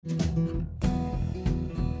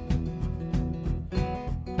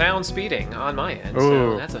Sound speeding on my end, Ooh.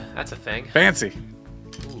 so that's a thing. Fancy.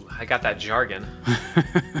 Ooh, I got that jargon.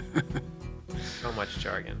 So much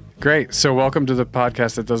jargon. Great. So welcome to the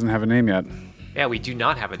podcast that doesn't have a name yet. Yeah, we do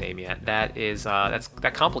not have a name yet. That is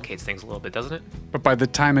that complicates things a little bit, doesn't it? But by the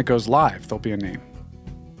time it goes live, there'll be a name,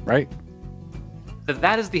 right?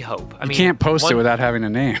 That is the hope. I You mean, can't post it without having a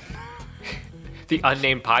name. the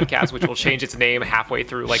unnamed podcast, which will change its name halfway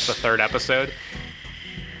through like the third episode.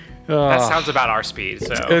 That sounds about our speed.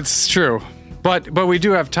 So It's true. But we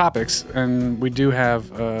do have topics, and we do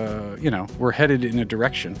have, we're headed in a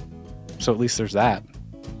direction. So at least there's that.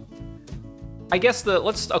 I guess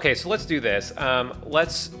let's do this.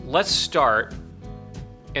 Let's start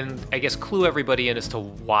and I guess clue everybody in as to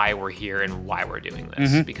why we're here and why we're doing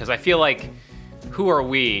this. Mm-hmm. Because I feel like, who are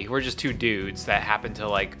we? We're just two dudes that happen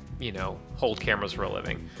to hold cameras for a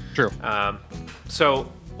living. True. So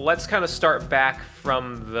let's kind of start back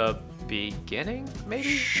from the beginning, maybe?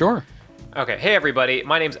 Sure. Okay. Hey, everybody.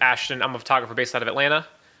 My name's Ashton. I'm a photographer based out of Atlanta.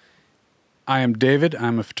 I am David.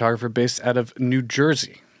 I'm a photographer based out of New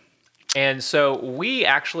Jersey. And so we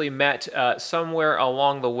actually met somewhere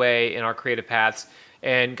along the way in our creative paths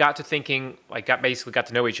and got to thinking, got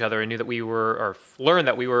to know each other and learned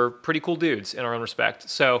that we were pretty cool dudes in our own respect.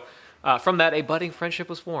 So from that, a budding friendship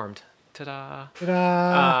was formed. Ta-da.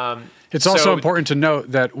 Ta-da. It's also important to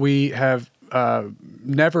note that we have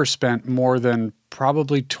never spent more than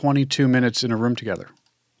probably 22 minutes in a room together.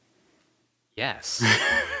 Yes.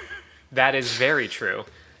 That is very true.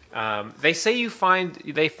 They say you can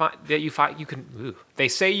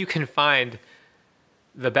find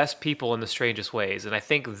the best people in the strangest ways, and I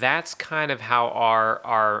think that's kind of how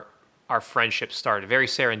our friendship started. Very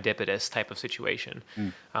serendipitous type of situation.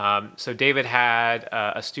 So David had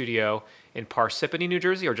a studio in Parsippany, New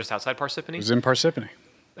Jersey, or just outside Parsippany. It was in Parsippany.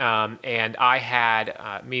 And I had,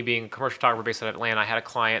 me being a commercial photographer based out of Atlanta, I had a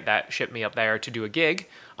client that shipped me up there to do a gig.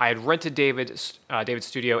 I had rented David's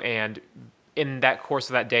studio, and in that course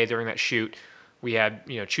of that day, during that shoot, we had,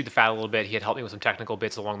 chewed the fat a little bit. He had helped me with some technical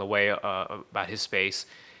bits along the way about his space,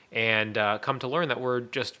 and come to learn that we're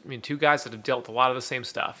just two guys that have dealt with a lot of the same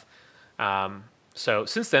stuff. So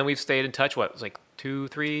since then, we've stayed in touch. What, it was like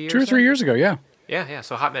 2-3 years? 2 or 3 years ago, yeah. Yeah,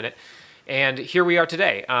 so a hot minute. And here we are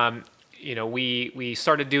today. We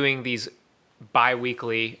started doing these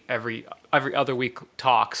bi-weekly, every other week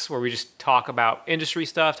talks where we just talk about industry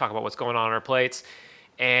stuff, talk about what's going on our plates,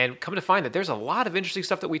 and come to find that there's a lot of interesting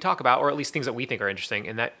stuff that we talk about, or at least things that we think are interesting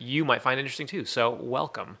and that you might find interesting too. So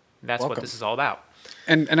welcome. That's what this is all about.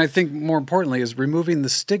 And I think more importantly is removing the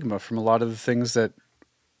stigma from a lot of the things that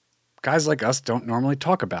guys like us don't normally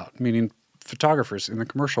talk about, meaning photographers in the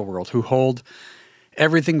commercial world who hold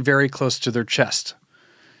everything very close to their chest.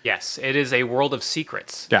 Yes, it is a world of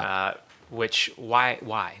secrets. Yeah. Which why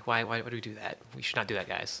do we do that? We should not do that,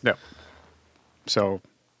 guys. No. So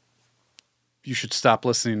you should stop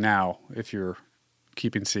listening now if you're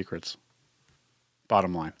keeping secrets.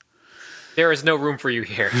 Bottom line. There is no room for you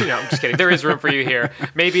here. No, I'm just kidding. There is room for you here.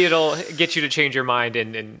 Maybe it'll get you to change your mind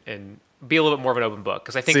and be a little bit more of an open book.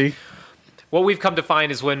 Because I think what we've come to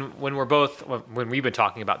find is when we've been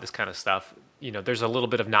talking about this kind of stuff, there's a little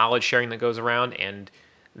bit of knowledge sharing that goes around, and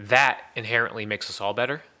that inherently makes us all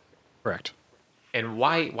better. Correct. And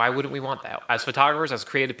why wouldn't we want that? As photographers, as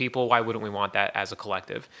creative people, why wouldn't we want that as a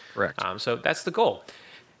collective? Correct. So that's the goal.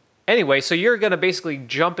 Anyway, so you're going to basically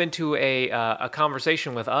jump into a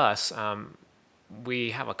conversation with us.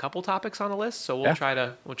 We have a couple topics on the list, so we'll try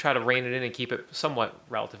to rein it in and keep it somewhat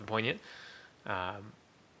relative and poignant.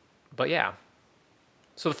 But yeah.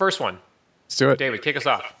 So the first one. Let's do it. David, kick us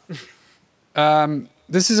off.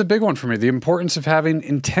 This is a big one for me. The importance of having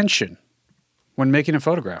intention when making a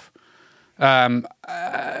photograph.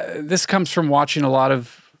 This comes from watching a lot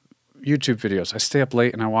of YouTube videos. I stay up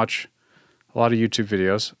late and I watch a lot of YouTube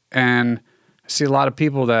videos, and I see a lot of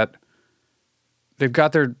people that they've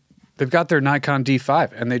got their Nikon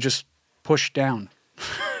D5 and they just push down.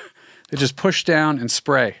 They just push down and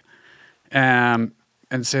spray, and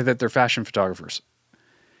say that they're fashion photographers.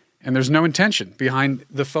 And there's no intention behind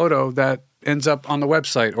the photo that ends up on the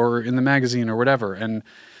website or in the magazine or whatever. And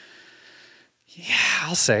yeah,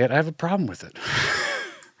 I'll say it. I have a problem with it.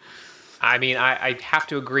 I mean, I have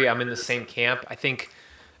to agree. I'm in the same camp. I think,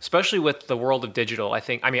 especially with the world of digital,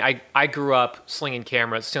 I grew up slinging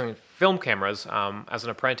film cameras as an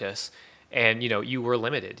apprentice, and you were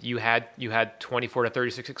limited. You had 24 to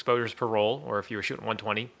 36 exposures per roll, or if you were shooting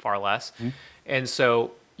 120, far less. Mm-hmm. And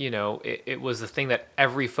so it was the thing that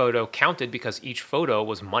every photo counted because each photo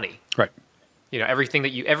was money. Right.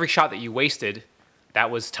 Every shot that you wasted that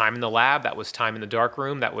was time in the lab, that was time in the dark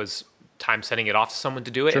room, that was time sending it off to someone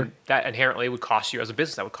to do it. Sure. And that inherently would cost you, as a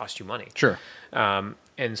business, that would cost you money. Sure.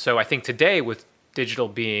 And so I think today with digital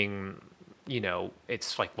being,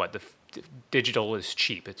 it's like what digital is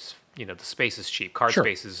cheap. It's, the space is cheap. Card Sure.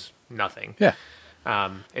 space is nothing. Yeah.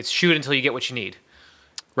 It's shoot until you get what you need.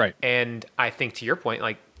 Right. And I think to your point,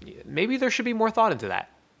 like maybe there should be more thought into that.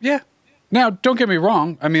 Yeah. Now, don't get me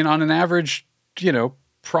wrong. I mean, on an average,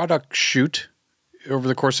 product shoot over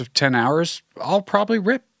the course of 10 hours, I'll probably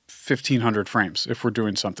rip 1,500 frames if we're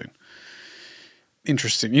doing something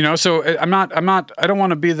interesting. So I don't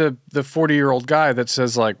want to be the 40-year-old guy that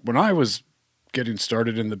says like, when I was getting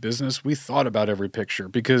started in the business, we thought about every picture,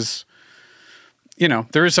 because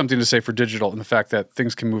there is something to say for digital and the fact that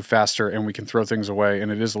things can move faster and we can throw things away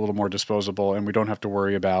and it is a little more disposable and we don't have to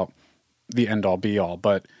worry about the end all be all.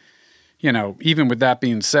 But, even with that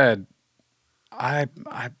being said, I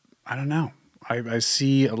don't know. I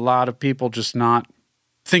see a lot of people just not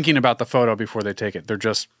thinking about the photo before they take it. They're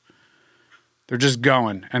just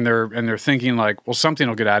going and they're thinking like, well, something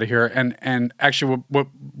will get out of here. And actually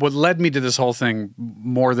what led me to this whole thing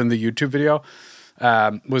more than the YouTube video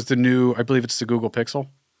was the new, I believe it's the Google Pixel,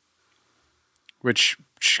 which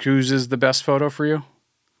chooses the best photo for you.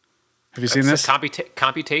 Have you seen this?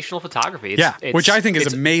 Computational photography. Which I think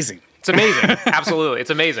is amazing. It's amazing. Absolutely. It's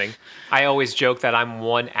amazing. I always joke that I'm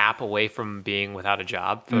one app away from being without a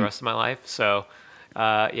job for the rest of my life. So,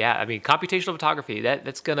 computational photography,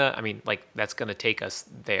 that's gonna take us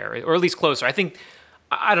there, or at least closer. I think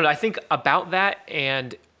about that,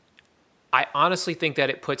 and I honestly think that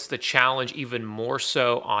it puts the challenge even more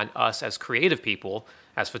so on us as creative people,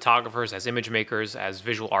 as photographers, as image makers, as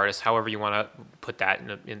visual artists, however you want to put that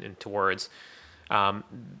into words.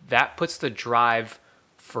 That puts the drive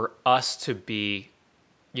for us to be,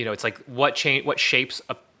 it's like what shapes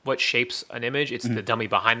an image. It's the dummy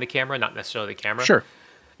behind the camera, not necessarily the camera. Sure.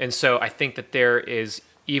 And so I think that there is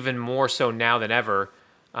even more so now than ever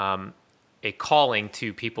a calling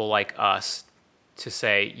to people like us to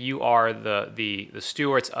say, you are the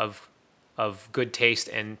stewards of good taste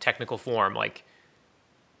and technical form. Like,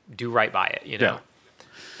 do right by it. Yeah.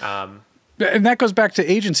 And that goes back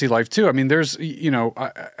to agency life too. I mean, there's,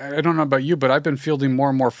 I don't know about you, but I've been fielding more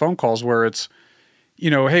and more phone calls where it's,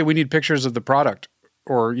 hey, we need pictures of the product,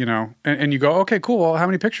 or, and you go, okay, cool. Well, how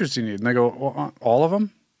many pictures do you need? And they go, well, all of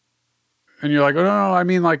them. And you're like, oh, no, I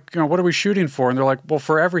mean, like, what are we shooting for? And they're like, well,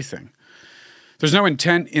 for everything. There's no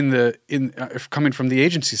intent if coming from the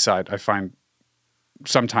agency side, I find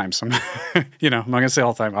sometimes, I'm not going to say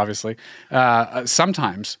all the time, obviously,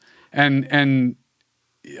 sometimes. And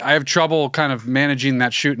I have trouble kind of managing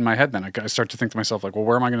that shoot in my head. Then I start to think to myself, like, well,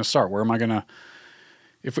 where am I going to start? Where am I going to,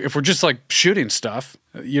 if we're just like shooting stuff,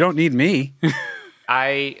 you don't need me.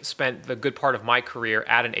 I spent the good part of my career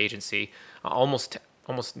at an agency, almost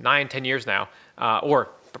 9-10 years now, or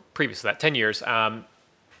previous to that, 10 years,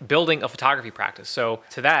 building a photography practice. So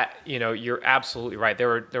to that, you're absolutely right.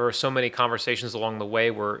 There were so many conversations along the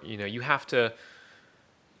way where, you have to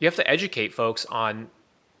educate folks on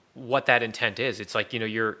what that intent is. It's like,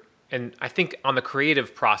 and I think on the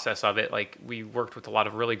creative process of it, like we worked with a lot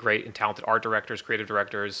of really great and talented art directors, creative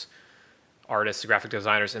directors, artists, graphic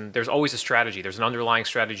designers, and there's always a strategy. There's an underlying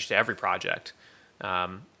strategy to every project.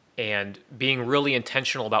 And being really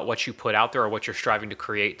intentional about what you put out there or what you're striving to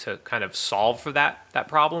create to kind of solve for that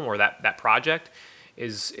problem or that project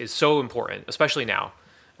is so important, especially now.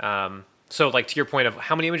 So like to your point of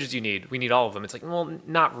how many images do you need? We need all of them. It's like, well,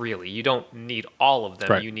 not really. You don't need all of them.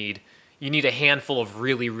 Right. You need a handful of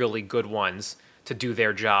really, really good ones to do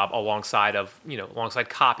their job alongside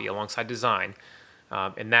copy, alongside design.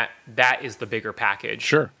 And that is the bigger package.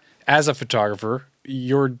 Sure. As a photographer,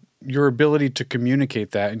 your ability to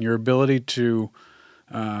communicate that and your ability to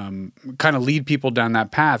kind of lead people down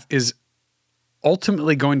that path is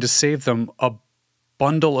ultimately going to save them a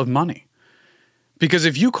bundle of money. Because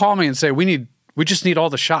if you call me and say, we just need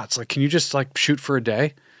all the shots, like, can you just like shoot for a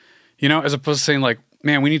day? As opposed to saying like,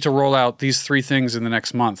 man, we need to roll out these 3 things in the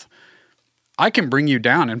next month. I can bring you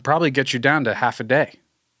down and probably get you down to half a day.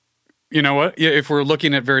 You know what? If we're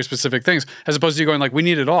looking at very specific things, as opposed to you going like, we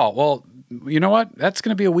need it all. Well, you know what? That's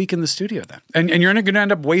going to be a week in the studio then. And you're going to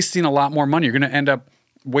end up wasting a lot more money. You're going to end up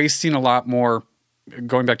wasting a lot more,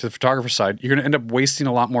 going back to the photographer side, you're going to end up wasting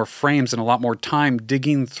a lot more frames and a lot more time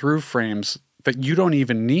digging through frames that you don't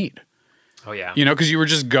even need. Oh yeah. Because you were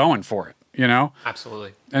just going for it,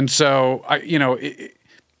 Absolutely. And so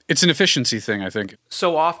it's an efficiency thing, I think.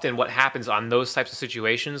 So often what happens on those types of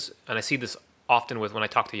situations, and I see this often when I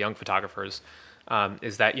talk to young photographers,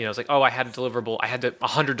 is that, it's like, oh, I had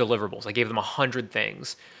 100 deliverables. I gave them 100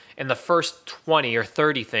 things. And the first 20 or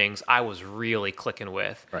 30 things I was really clicking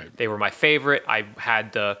with. Right. They were my favorite. I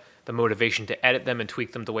had the motivation to edit them and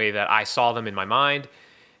tweak them the way that I saw them in my mind.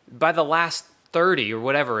 By the last 30 or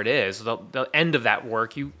whatever it is, the end of that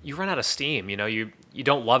work, you run out of steam. You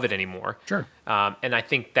don't love it anymore. Sure. And I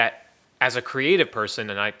think that as a creative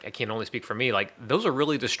person, and I can only speak for me, like those are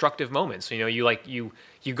really destructive moments. You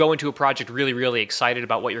go into a project really, really excited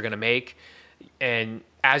about what you're going to make. And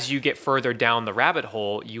as you get further down the rabbit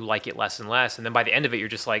hole, you like it less and less. And then by the end of it, you're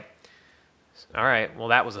just like, all right, well,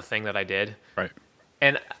 that was a thing that I did. Right.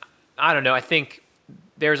 And I don't know, I think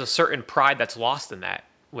there's a certain pride that's lost in that,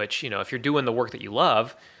 which, if you're doing the work that you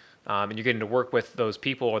love, and you're getting to work with those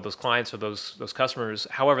people or those clients or those customers,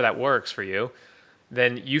 however that works for you,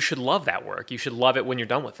 then you should love that work. You should love it when you're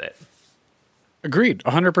done with it. Agreed,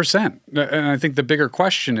 100%. And I think the bigger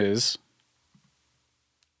question is,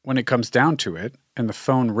 when it comes down to it and the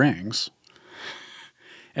phone rings,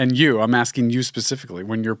 and I'm asking you specifically,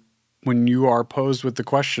 when you are posed with the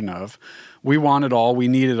question of, we want it all, we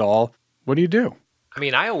need it all, what do you do? I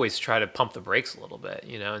mean, I always try to pump the brakes a little bit,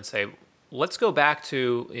 and say, let's go back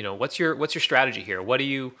to, what's your strategy here? What do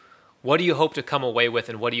you hope to come away with,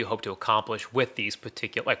 and what do you hope to accomplish with these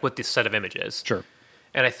with this set of images? Sure.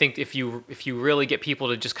 And I think if you really get people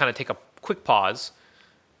to just kind of take a quick pause,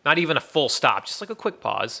 not even a full stop, just like a quick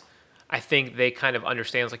pause, I think they kind of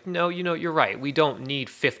understand. It's like, no, you're right. We don't need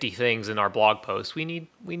 50 things in our blog post. We need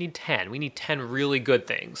 10. We need 10 really good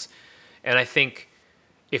things. And I think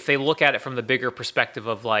if they look at it from the bigger perspective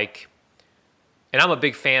of and I'm a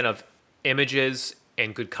big fan of images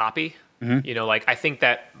and good copy. Mm-hmm. I think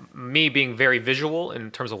that me being very visual in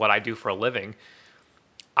terms of what I do for a living,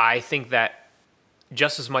 I think that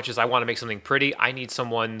just as much as I want to make something pretty, I need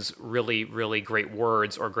someone's really, really great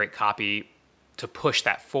words or great copy to push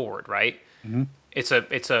that forward, right? Mm-hmm.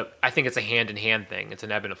 I think it's a hand-in-hand thing. It's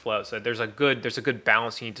an ebb and a flow. So there's a good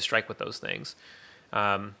balance you need to strike with those things.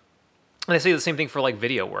 And I say the same thing for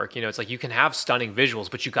video work. It's like you can have stunning visuals,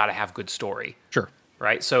 but you got to have good story. Sure.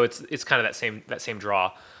 Right. So it's kind of that same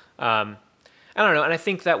draw. I don't know. And I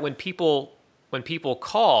think that when people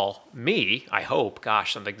call me, I hope,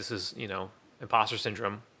 gosh, I'm like, this is, imposter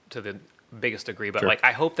syndrome to the biggest degree, but sure.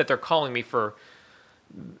 I hope that they're calling me for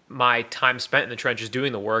my time spent in the trenches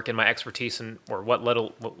doing the work and my expertise or what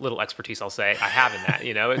little expertise I'll say I have in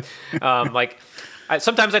that,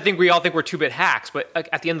 sometimes I think we all think we're 2-bit hacks, but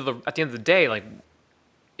at the end of the day,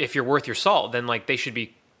 if you're worth your salt, then they should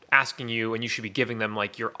be asking you, and you should be giving them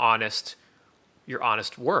your honest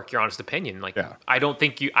work, your honest opinion. Yeah. I don't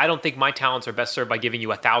think my talents are best served by giving you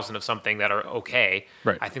 1,000 of something that are okay.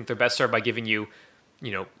 Right. I think they're best served by giving you,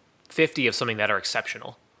 50 of something that are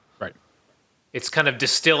exceptional. Right. It's kind of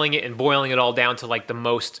distilling it and boiling it all down to the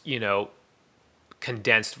most,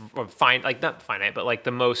 condensed or not finite, but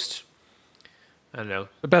the most, I don't know.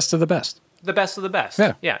 The best of the best. The best of the best.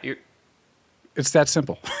 Yeah. Yeah. It's that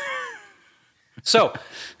simple. So,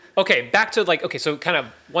 okay, back to so kind of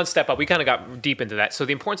one step up. We kind of got deep into that. So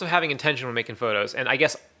the importance of having intention when making photos. And I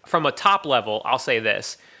guess from a top level, I'll say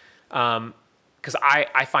this, because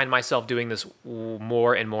I find myself doing this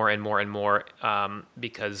more and more and more and more,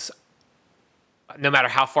 because no matter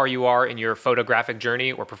how far you are in your photographic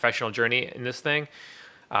journey or professional journey in this thing,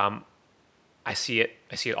 I see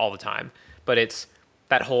it all the time. But it's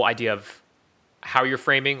that whole idea of how you're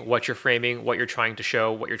framing, what you're trying to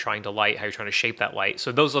show, what you're trying to light, how you're trying to shape that light.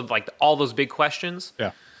 So those are all those big questions.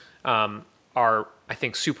 Yeah. Are, I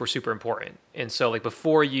think, super, super important. And so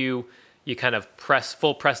before you kind of press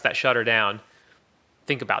that shutter down,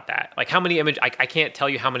 think about that. How many images, I can't tell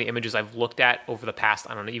you how many images I've looked at over the past,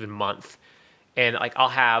 I don't know, even month. And I'll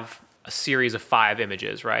have a series of 5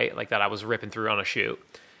 images, right? That I was ripping through on a shoot.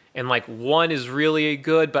 And one is really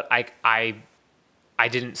good, but I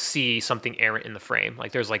didn't see something errant in the frame.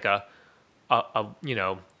 There's a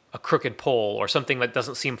crooked pole or something that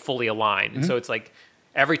doesn't seem fully aligned. Mm-hmm. And so it's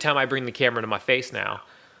every time I bring the camera to my face now,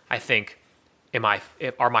 I think,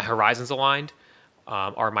 are my horizons aligned?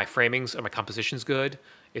 Are my framings, are my compositions good?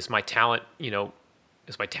 Is my talent,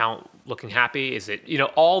 looking happy? Is it,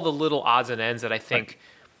 all the little odds and ends that I think. Right.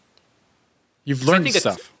 You've learned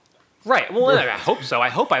stuff. Right. Well, I hope so. I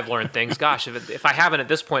hope I've learned things. Gosh, if I haven't at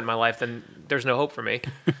this point in my life, then there's no hope for me.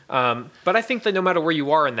 But I think that no matter where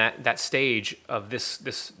you are in that stage of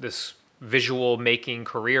this visual making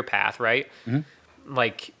career path, right? Mm-hmm.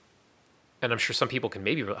 And I'm sure some people can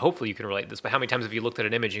hopefully you can relate to this, but how many times have you looked at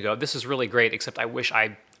an image and you go, this is really great, except I wish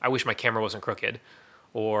my camera wasn't crooked,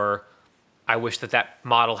 or I wish that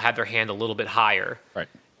model had their hand a little bit higher. Right.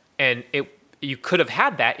 And you could have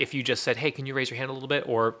had that if you just said, hey, can you raise your hand a little bit?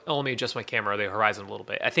 Or, let me adjust my camera or the horizon a little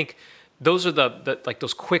bit. I think those are the like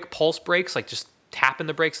those quick pulse brakes, like just tapping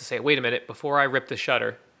the brakes and say, wait a minute, before I rip the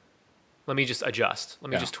shutter, let me just adjust.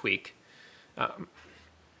 Let me just tweak.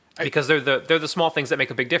 Because they're the small things that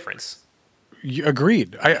make a big difference.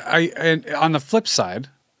 Agreed. And on the flip side,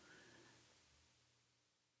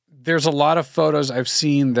 there's a lot of photos I've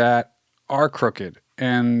seen that are crooked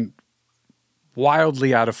and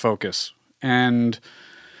wildly out of focus. And,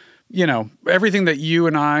 you know, everything that you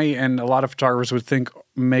and I and a lot of photographers would think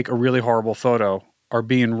make a really horrible photo are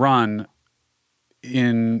being run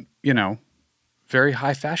in, you know, very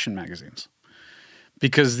high fashion magazines.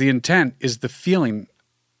 Because the intent is the feeling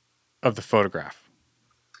of the photograph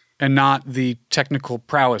and not the technical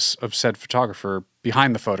prowess of said photographer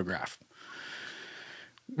behind the photograph.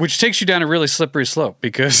 Which takes you down a really slippery slope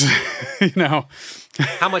because, you know.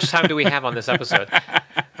 How much time do we have on this episode?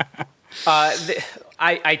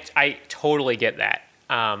 I totally get that.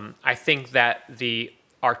 I think that the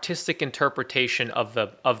artistic interpretation of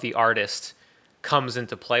the artist comes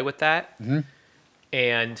into play with that. Mm-hmm.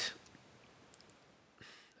 And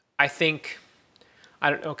I think, I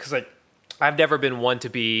don't know, because I've never been one to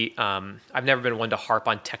be, I've never been one to harp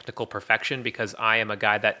on technical perfection because I am a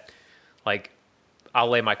guy that, like, I'll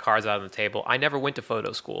lay my cards out on the table. I never went to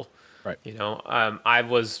photo school. Right. You know, I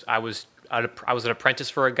was an apprentice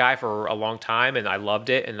for a guy for a long time, and I loved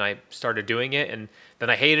it, and I started doing it, and then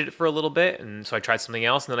I hated it for a little bit, and so I tried something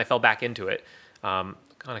else, and then I fell back into it, kind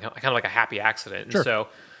of like a happy accident. Sure. And so,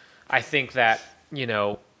 I think that, you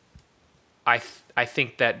know, I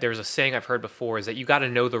think that there's a saying I've heard before is that you got to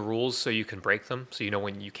know the rules so you can break them, so you know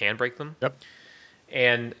when you can break them. Yep.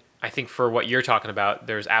 And I think for what you're talking about,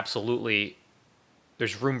 there's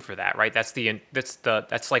room for that, right?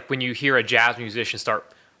 That's like when you hear a jazz musician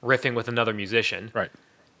start riffing with another musician, right?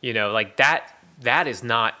 You know, like that's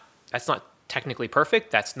not technically perfect.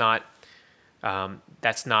 That's not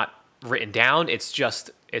written down. It's just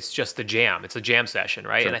a jam. It's a jam session,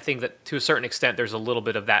 right? Sure. And I think that to a certain extent, there's a little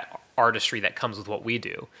bit of that artistry that comes with what we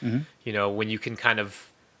do. Mm-hmm. You know, when you can kind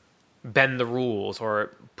of bend the rules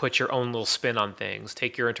or put your own little spin on things,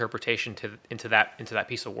 take your interpretation into that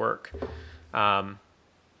piece of work.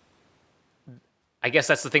 I guess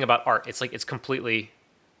that's the thing about art. It's like it's completely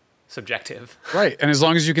subjective. Right. And as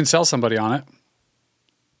long as you can sell somebody on it.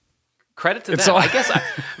 Credit to them. I guess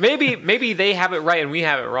maybe they have it right and we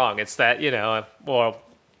have it wrong. It's that, you know,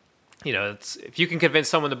 it's, if you can convince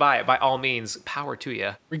someone to buy it, by all means, power to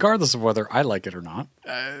you. Regardless of whether I like it or not.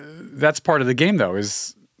 That's part of the game, though,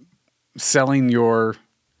 is selling your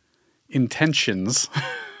intentions.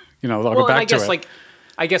 You know, I'll go back to it.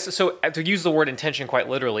 I guess, so to use the word intention quite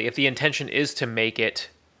literally, if the intention is to make it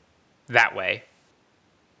that way,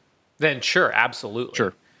 then sure, absolutely.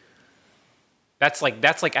 Sure. That's like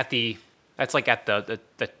at the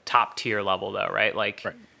top tier level though, right? Like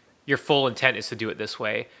right. Your full intent is to do it this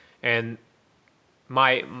way. And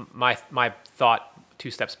my thought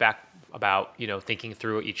 2 steps back about, you know, thinking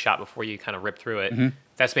through each shot before you kind of rip through it, mm-hmm.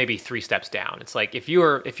 That's maybe 3 steps down. It's like if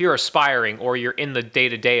you're aspiring or you're in the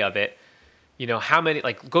day-to-day of it, you know, how many,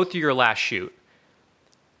 like, go through your last shoot.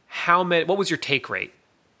 What was your take rate?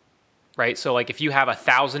 Right? So like if you have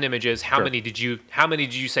 1,000 images, how many did you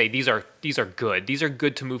say these are good? These are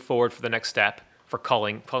good to move forward for the next step for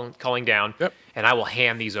culling down. Yep. And I will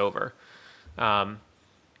hand these over.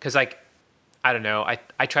 Cause like, I don't know,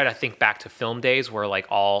 I try to think back to film days where like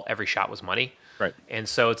every shot was money. Right. And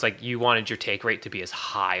so it's like you wanted your take rate to be as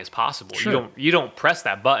high as possible. Sure. You don't press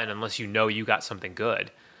that button unless you know you got something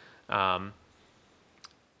good.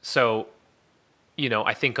 So, you know,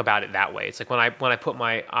 I think about it that way. It's like when I put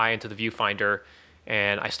my eye into the viewfinder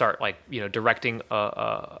and I start like, you know, directing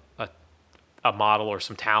a model or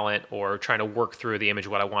some talent or trying to work through the image,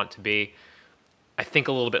 what I want it to be, I think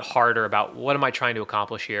a little bit harder about what am I trying to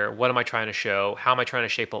accomplish here? What am I trying to show? How am I trying to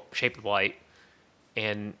shape the light?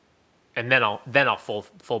 And then I'll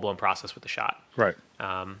full blown process with the shot. Right.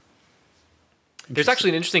 There's actually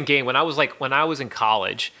an interesting game when I was in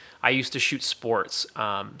college. I used to shoot sports,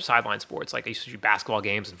 sideline sports. Like I used to shoot basketball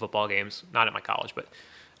games and football games. Not at my college, but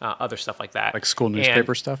other stuff like that. Like school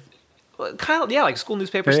newspaper stuff. Kind of, yeah, like school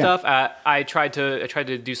newspaper stuff. I tried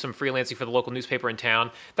to do some freelancing for the local newspaper in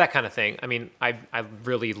town. That kind of thing. I mean, I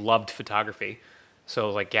really loved photography,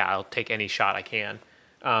 so like, yeah, I'll take any shot I can.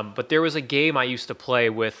 But there was a game I used to play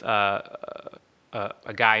with a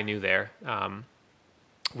guy I knew there.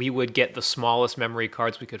 We would get the smallest memory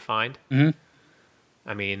cards we could find. Mm-hmm.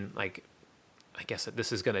 I mean, like, I guess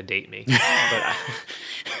this is gonna date me, but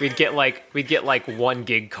we'd get like 1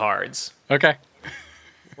 gig cards. Okay.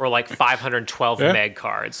 Or like 512 meg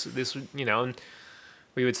cards. This, you know, and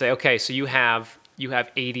we would say, okay, so you have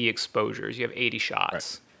 80 exposures, you have 80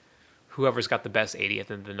 shots. whoever's got the best 80 at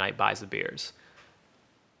the end of the night buys the beers.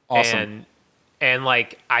 Awesome. And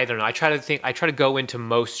like, I don't know, I try to go into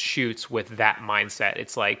most shoots with that mindset.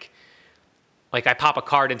 It's like I pop a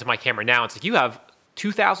card into my camera now. It's like, you have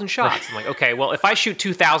 2,000 shots. I'm like, okay, well, if I shoot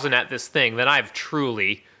 2,000 at this thing, then I've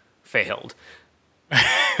truly failed.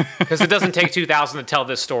 Because it doesn't take 2,000 to tell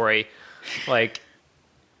this story. Like,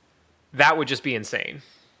 that would just be insane.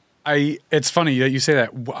 It's funny that you say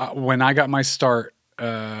that. When I got my start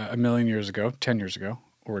a million years ago, 10 years ago,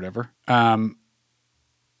 or whatever,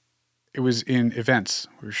 it was in events.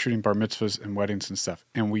 We were shooting bar mitzvahs and weddings and stuff.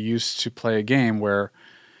 And we used to play a game where,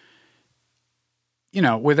 you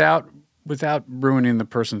know, without ruining the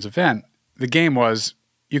person's event, the game was,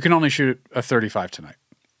 you can only shoot a 35 tonight,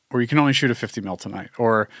 or you can only shoot a 50 mil tonight,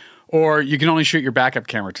 or you can only shoot your backup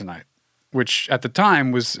camera tonight, which at the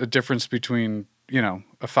time was a difference between, you know,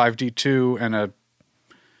 a 5D2 and it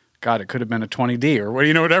could have been a 20D or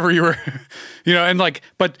whatever you were, you know, and like,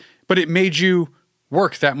 but it made you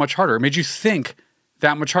work that much harder. It made you think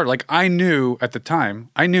that much harder. Like, I knew at the time,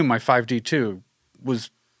 my 5D2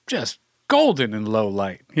 was just golden in low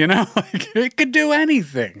light, you know, like it could do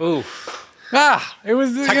anything. Oof. It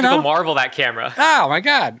was Technical marvel, that camera. Oh my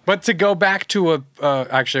God. But to go back to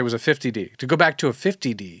actually it was a 50D. To go back to a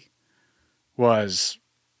 50D was,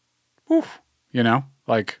 you know,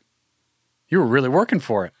 like you were really working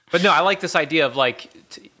for it. But no, I like this idea of like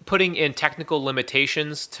putting in technical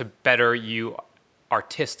limitations to better you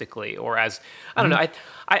artistically, or as, I don't know.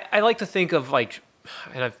 I like to think of like,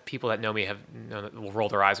 and I've, people that know me will roll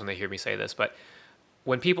their eyes when they hear me say this, but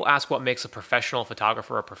when people ask what makes a professional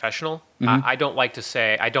photographer a professional, I don't like to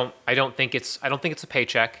say, I don't think it's a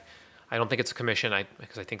paycheck. I don't think it's a commission.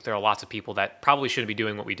 Because I think there are lots of people that probably shouldn't be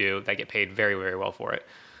doing what we do that get paid very, very well for it.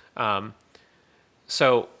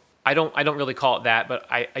 So I don't really call it that, but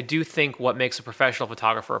I do think what makes a professional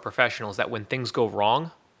photographer a professional is that when things go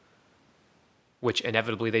wrong, which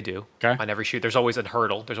inevitably they do, okay, on every shoot, there's always a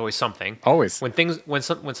hurdle. There's always something. Always. When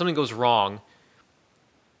something goes wrong,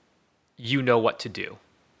 you know what to do.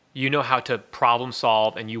 You know how to problem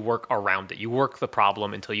solve, and you work around it. You work the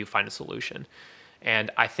problem until you find a solution.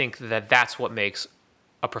 And I think that that's what makes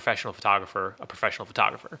a professional photographer a professional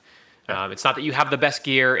photographer. It's not that you have the best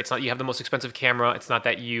gear. It's not that you have the most expensive camera. It's not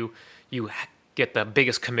that you get the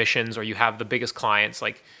biggest commissions or you have the biggest clients.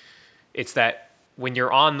 Like, it's that when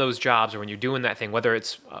you're on those jobs or when you're doing that thing, whether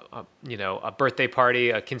it's a birthday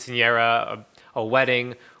party, a quinceañera, a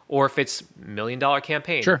wedding, or if it's $1 million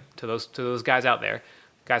campaign, sure, to those guys out there,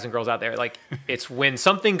 guys and girls out there, like it's when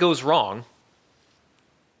something goes wrong,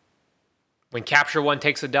 when Capture One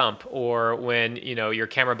takes a dump, or when your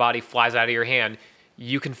camera body flies out of your hand,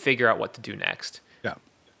 you can figure out what to do next. Yeah.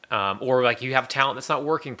 Or like you have talent that's not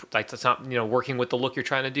working, like that's not working with the look you're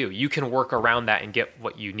trying to do. You can work around that and get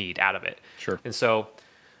what you need out of it. Sure. And so,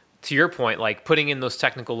 to your point, like putting in those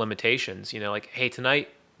technical limitations, like, hey, tonight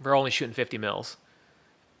we're only shooting 50 mils.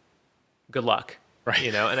 Good luck. Right.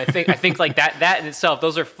 And I think like that in itself,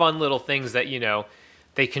 those are fun little things that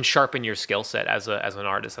they can sharpen your skill set as an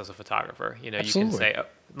artist, as a photographer. Absolutely. You can say,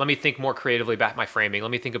 let me think more creatively about my framing.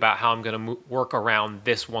 Let me think about how I'm going to work around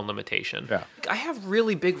this one limitation. Yeah. I have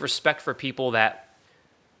really big respect for people that,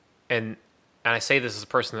 and I say this as a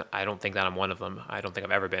person that I don't think that I'm one of them. I don't think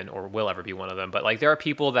I've ever been or will ever be one of them. But like there are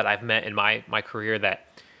people that I've met in my career that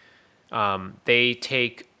they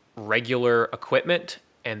take regular equipment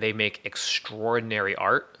and they make extraordinary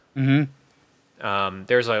art. Mm-hmm.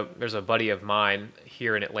 There's a buddy of mine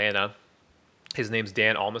here in Atlanta. His name's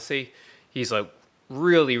Dan Almasy. He's a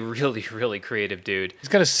really, really, really creative dude. He's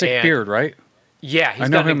got a sick beard, right? Yeah, he's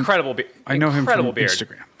got an incredible beard. I know him from beard.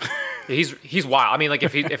 Instagram. He's wild. I mean, like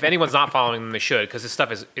if anyone's not following him, they should, because his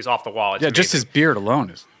stuff is off the wall. It's amazing. Just his beard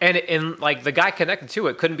alone is. And like the guy connected to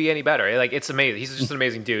it couldn't be any better. Like it's amazing. He's just an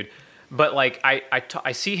amazing dude. But like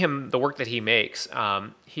I see him, the work that he makes.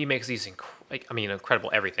 He makes these incredible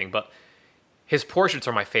everything. But his portraits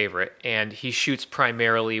are my favorite, and he shoots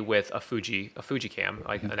primarily with a Fuji cam,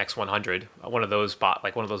 like an X100, one of those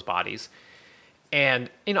bodies. And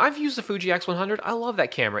I've used the Fuji X100. I love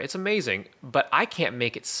that camera. It's amazing, but I can't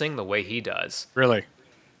make it sing the way he does. Really?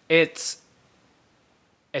 It's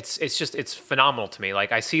phenomenal to me.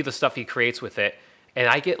 Like I see the stuff he creates with it, and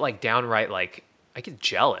I get like downright like I get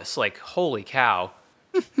jealous. Like holy cow,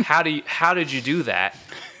 how did you do that?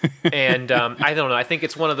 And I don't know. I think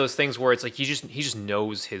it's one of those things where it's like he just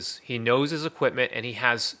knows his equipment, and he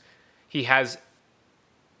has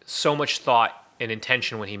so much thought and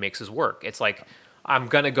intention when he makes his work. It's like I'm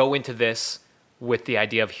gonna go into this with the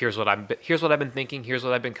idea of here's what I've been thinking, here's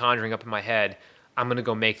what I've been conjuring up in my head. I'm going to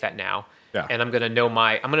go make that now. Yeah. And I'm going to know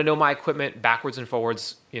my equipment backwards and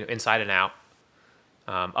forwards, inside and out,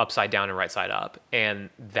 upside down and right side up. And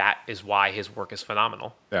that is why his work is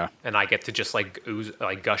phenomenal. Yeah. And I get to just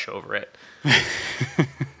gush over it.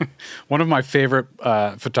 One of my favorite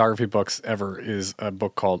photography books ever is a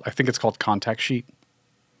book called Contact Sheet.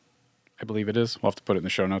 I believe it is. We'll have to put it in the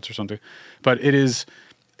show notes or something. But it's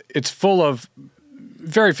full of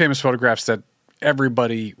very famous photographs that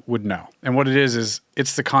everybody would know. And what it is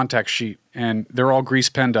it's the contact sheet, and they're all grease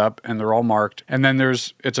penned up and they're all marked. And then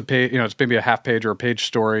it's a page, it's maybe a half page or a page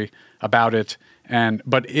story about it.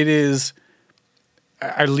 But it is,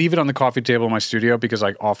 I leave it on the coffee table in my studio because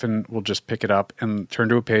I often will just pick it up and turn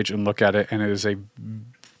to a page and look at it. And it is a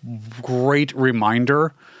great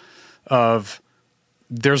reminder of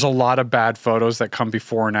there's a lot of bad photos that come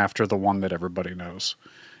before and after the one that everybody knows,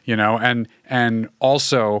 and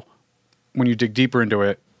also when you dig deeper into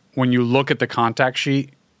it, when you look at the contact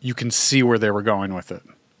sheet, you can see where they were going with it.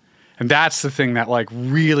 And that's the thing that like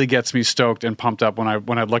really gets me stoked and pumped up when I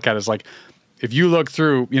look at it. Is like, if you look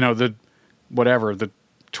through, the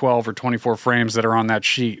 12 or 24 frames that are on that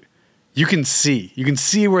sheet, you can see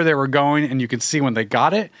where they were going, and you can see when they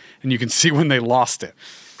got it, and you can see when they lost it.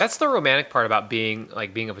 That's the romantic part about being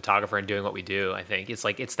a photographer and doing what we do. I think it's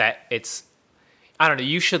I don't know.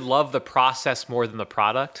 You should love the process more than the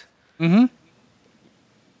product. Mm-hmm.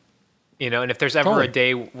 And if there's ever Totally. a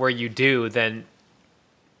day where you do, then,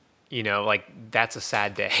 that's a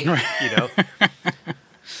sad day,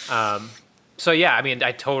 So yeah, I mean,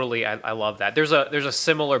 I love that. There's a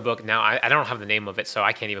similar book now. I don't have the name of it, so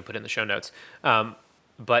I can't even put it in the show notes.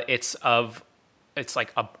 But it's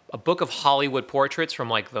like a book of Hollywood portraits from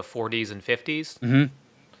like the 40s and 50s, mm-hmm.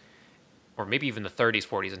 or maybe even the 30s,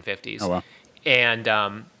 40s, and 50s. Oh wow!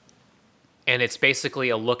 And it's basically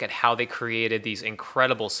a look at how they created these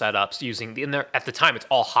incredible setups using at the time it's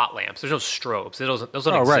all hot lamps. There's no strobes. Those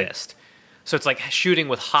don't right. exist. So it's like shooting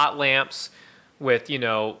with hot lamps with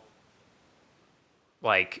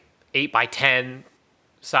like 8x10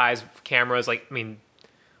 size cameras. Like, I mean,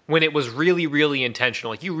 when it was really, really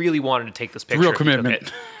intentional, like you really wanted to take this picture. Real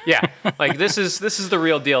commitment. Yeah. Like this is the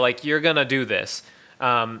real deal. Like you're going to do this.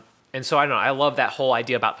 And so I don't know, I love that whole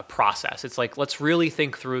idea about the process. It's like, let's really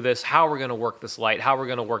think through this, how we're going to work this light, how we're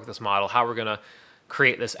going to work this model, how we're going to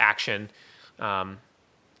create this action. And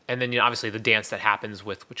then, obviously the dance that happens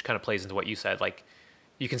which kind of plays into what you said, like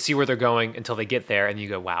you can see where they're going until they get there and you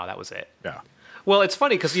go, wow, that was it. Yeah. Well, it's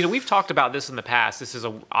funny because, we've talked about this in the past. This is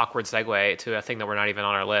an awkward segue to a thing that we're not even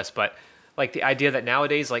on our list, but like the idea that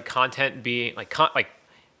nowadays, like content being like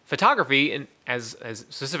photography and as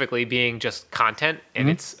specifically being just content, and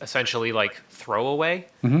mm-hmm. it's essentially like throwaway.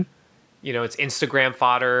 Mm-hmm. It's Instagram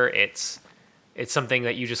fodder. It's something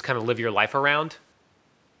that you just kind of live your life around.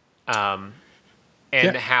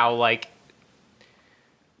 How like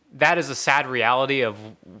that is a sad reality of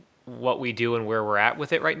what we do and where we're at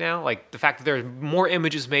with it right now. Like the fact that there's more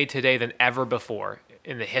images made today than ever before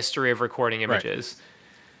in the history of recording images.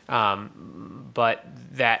 Right. But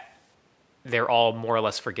that they're all more or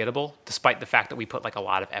less forgettable, despite the fact that we put like a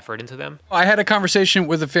lot of effort into them. I had a conversation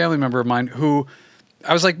with a family member of mine who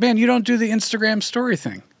I was like, man, you don't do the Instagram story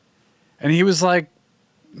thing. And he was like,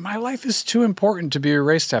 my life is too important to be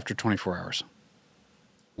erased after 24 hours.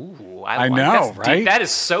 Ooh, I know, right? Deep. That is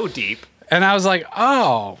so deep. And I was like,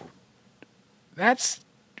 oh, that's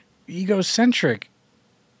egocentric.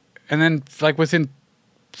 And then like within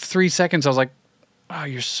 3 seconds, I was like, oh,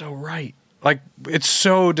 you're so right. Like, it's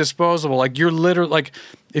so disposable. Like, you're literally, like,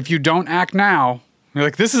 if you don't act now, you're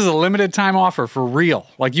like, this is a limited time offer for real.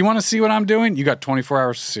 Like, you want to see what I'm doing? You got 24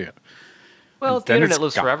 hours to see it. Well, the internet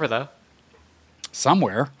lives forever, though.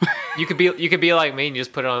 Somewhere. You could be like me and you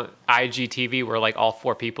just put it on IGTV where, like, all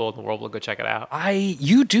 4 people in the world will go check it out.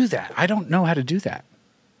 You do that. I don't know how to do that.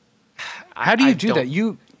 How do you do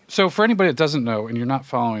that? So, for anybody that doesn't know, and you're not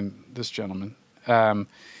following this gentleman,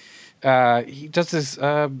 he does these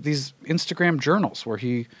Instagram journals where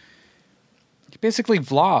he basically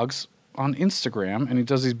vlogs on Instagram, and he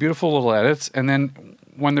does these beautiful little edits. And then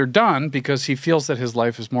when they're done, because he feels that his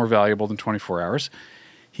life is more valuable than 24 hours,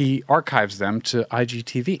 he archives them to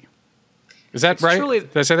IGTV. Is that right?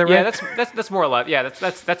 Did I say that right? Yeah, that's more or less. Yeah,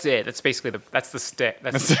 that's it. That's basically the stick.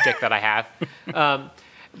 That's the stick that I have.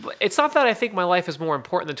 But it's not that I think my life is more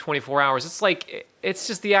important than 24 hours. It's like, it's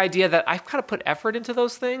just the idea that I've kind of put effort into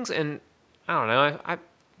those things, and I don't know.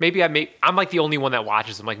 I'm like the only one that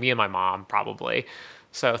watches them, like me and my mom probably.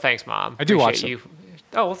 So thanks, Mom. I do watch them.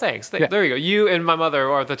 Oh, well, thanks. Yeah. There you go. You and my mother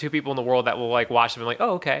are the 2 people in the world that will like watch them and like,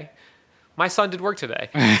 oh, okay. My son did work today.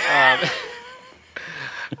 No,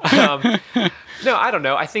 I don't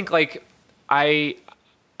know. I think like I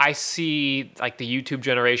see like the YouTube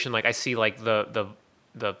generation, like I see like the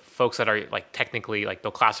folks that are like technically like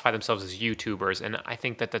they'll classify themselves as YouTubers, and I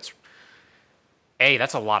think that that's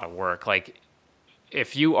a lot of work. Like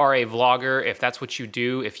if you are a vlogger, if that's what you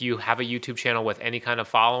do, if you have a YouTube channel with any kind of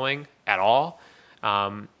following at all,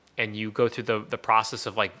 and you go through the process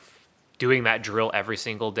of like doing that drill every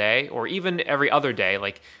single day or even every other day,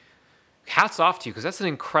 like hats off to you, because that's an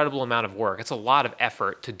incredible amount of work. It's a lot of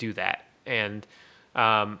effort to do that. And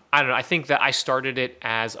I don't know, I think that I started it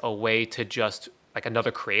as a way to just like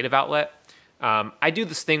another creative outlet. I do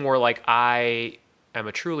this thing where like I am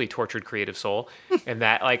a truly tortured creative soul and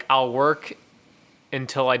that like I'll work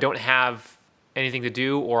until I don't have anything to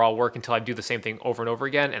do, or I'll work until I do the same thing over and over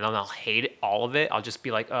again, and then I'll hate all of it. I'll just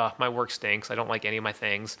be like, oh, my work stinks. I don't like any of my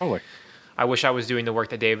things. Totally. I wish I was doing the work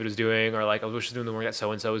that David was doing, or like I wish I was doing the work that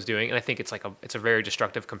so-and-so was doing. And I think it's like it's a very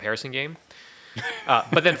destructive comparison game.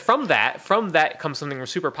 But then from that comes something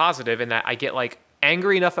super positive in that I get like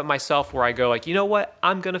angry enough at myself where I go like, you know what?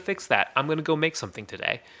 I'm going to fix that. I'm going to go make something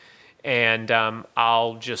today. And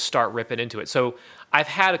I'll just start ripping into it. So I've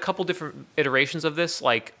had a couple different iterations of this,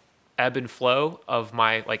 like ebb and flow of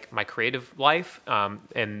my creative life.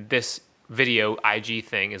 And this video IG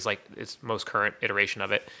thing is like its most current iteration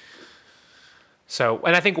of it. So,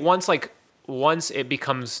 and I think once it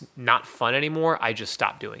becomes not fun anymore, I just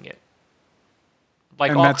stop doing it.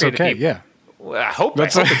 Like and all that's creative okay. people. Yeah. Well, I hope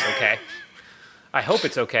it's okay. I hope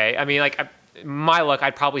it's okay. I mean, like my luck,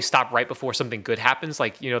 I'd probably stop right before something good happens.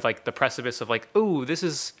 Like, you know, like the precipice of like, ooh, this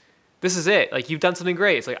is it. Like you've done something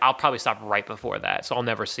great. It's like, I'll probably stop right before that. So I'll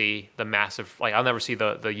never see the massive, like I'll never see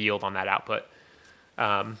the yield on that output.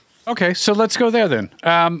 Okay, so let's go there then.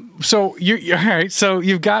 So you're all right. So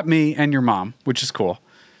you've got me and your mom, which is cool,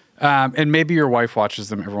 and maybe your wife watches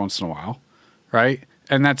them every once in a while, right?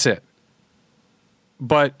 And that's it.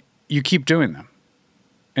 But you keep doing them,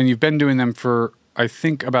 and you've been doing them for I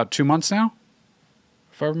think about 2 months now,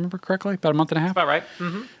 if I remember correctly, about a month and a half. About right.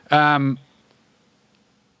 Mm-hmm.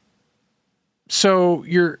 So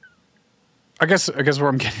I guess where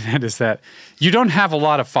I'm getting at is that you don't have a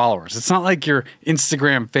lot of followers. It's not like you're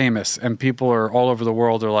Instagram famous and people are all over the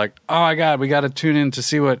world are like, oh my God, we got to tune in to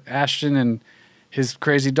see what Ashton and his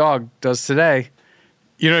crazy dog does today.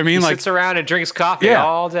 You know what I mean? He like sits around and drinks coffee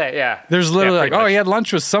all day. Yeah. There's literally like, oh, he had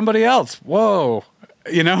lunch with somebody else. Whoa.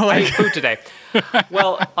 You know, like I ate food today.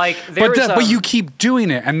 Well, like but you keep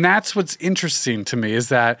doing it. And that's what's interesting to me is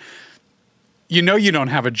that you don't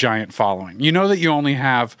have a giant following. You know that you only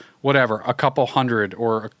have whatever, a couple hundred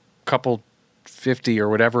or a couple 50 or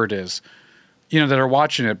whatever it is, that are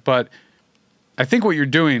watching it. But I think what you're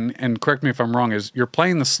doing, and correct me if I'm wrong, is you're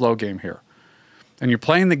playing the slow game here. And you're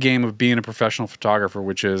playing the game of being a professional photographer,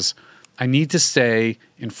 which is I need to stay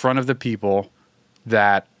in front of the people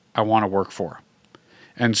that I want to work for.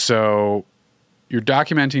 And so you're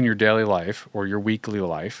documenting your daily life or your weekly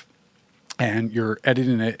life, and you're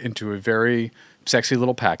editing it into a very sexy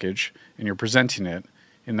little package, and you're presenting it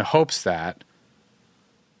in the hopes that,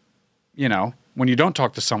 when you don't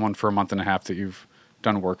talk to someone for a month and a half that you've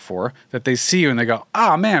done work for, that they see you and they go,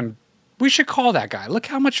 ah, man, we should call that guy. Look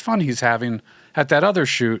how much fun he's having at that other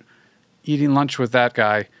shoot, eating lunch with that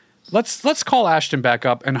guy. Let's call Ashton back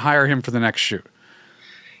up and hire him for the next shoot.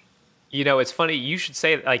 It's funny. You should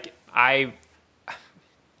say, like, I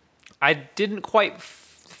didn't quite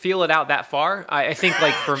feel it out that far. I think,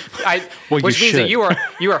 like, which means that you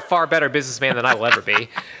are a far better businessman than I will ever be.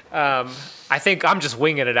 I think I'm just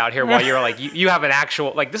winging it out here while you're like, you have an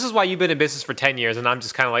actual, like, this is why you've been in business for 10 years. And I'm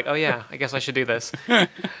just kind of like, oh yeah, I guess I should do this.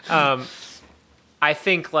 I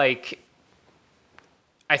think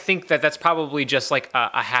that's probably just like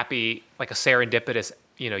a happy, like a serendipitous,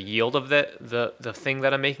 yield of the thing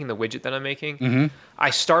that I'm making, the widget that I'm making. Mm-hmm. I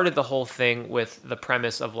started the whole thing with the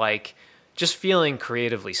premise of like just feeling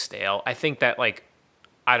creatively stale. I think that like,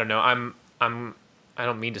 I don't know, I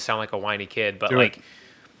don't mean to sound like a whiny kid, but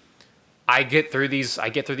I get through these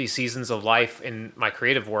seasons of life in my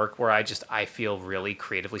creative work where I feel really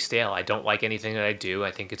creatively stale. I don't like anything that I do.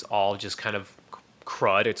 I think it's all just kind of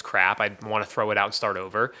crud. It's crap. I want to throw it out and start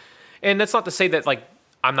over. And that's not to say that like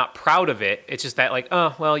I'm not proud of it. It's just that like,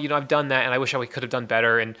 oh, well, I've done that and I wish I could have done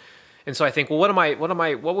better. And so I think, well,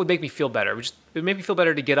 what would make me feel better? It would make me feel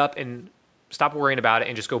better to get up and stop worrying about it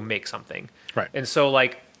and just go make something. Right. And so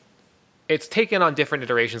like it's taken on different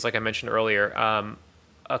iterations, like I mentioned earlier.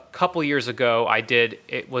 A couple years ago,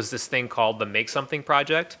 it was this thing called the Make Something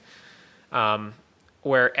Project.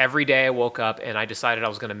 where every day I woke up and I decided I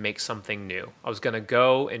was going to make something new. I was going to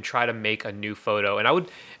go and try to make a new photo. And I would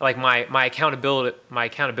like my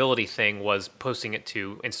accountability thing was posting it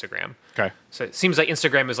to Instagram. Okay. So it seems like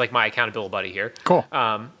Instagram is like my accountability buddy here. Cool.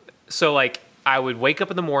 So like I would wake up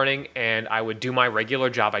in the morning and I would do my regular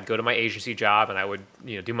job. I'd go to my agency job and I would,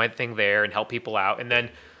 do my thing there and help people out. And then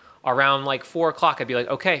around like 4:00, I'd be like,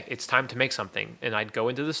 okay, it's time to make something. And I'd go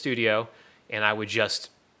into the studio and I would just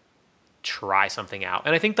try something out.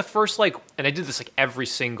 And I think the first and I did this like every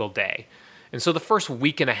single day. And so the first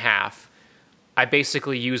week and a half, I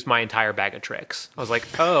basically used my entire bag of tricks. I was like,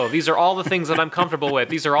 oh, these are all the things that I'm comfortable with.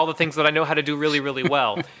 These are all the things that I know how to do really, really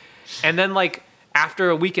well. And then like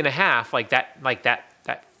after a week and a half,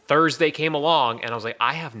 that Thursday came along and I was like,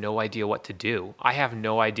 I have no idea what to do. I have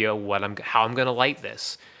no idea how I'm going to light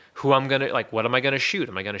this. Who I'm going to, what am I going to shoot?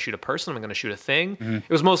 Am I going to shoot a person? Am I going to shoot a thing? Mm-hmm. It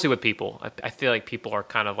was mostly with people. I feel like people are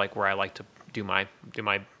kind of like where I like to do my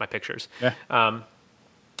pictures. Yeah.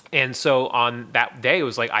 And so on that day, it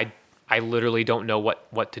was like, I literally don't know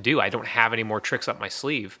what to do. I don't have any more tricks up my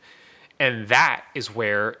sleeve. And that is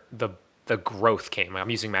where the growth came. I'm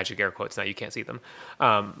using magic air quotes now. You can't see them.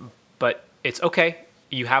 But it's okay.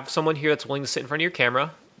 You have someone here that's willing to sit in front of your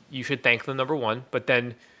camera. You should thank them, number one. But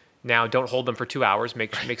then now don't hold them for 2 hours.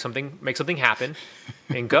 Make something happen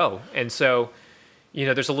and go. And so,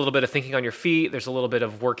 there's a little bit of thinking on your feet. There's a little bit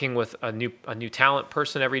of working with a new talent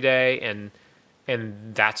person every day.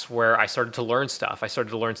 And that's where I started to learn stuff. I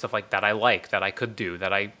started to learn stuff like that that I could do,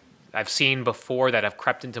 that I've seen before, that have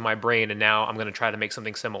crept into my brain. And now I'm going to try to make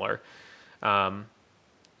something similar.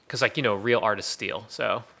 Cause real artists steal.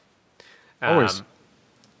 So, Always.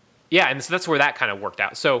 Yeah. And so that's where that kind of worked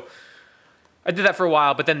out. So I did that for a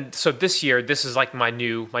while, but then, so this year, this is like my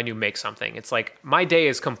new make something. It's like my day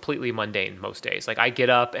is completely mundane most days. Like I get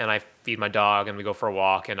up and I feed my dog and we go for a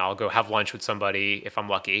walk and I'll go have lunch with somebody if I'm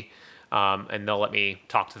lucky. And they'll let me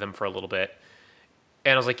talk to them for a little bit.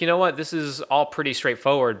 And I was like, you know what? This is all pretty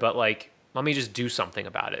straightforward, but like, let me just do something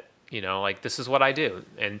about it. This is what I do.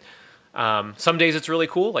 And some days it's really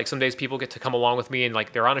cool. Like some days people get to come along with me and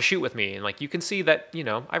like they're on a shoot with me, and like you can see that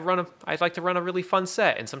I like to run a really fun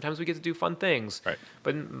set, and sometimes we get to do fun things. Right.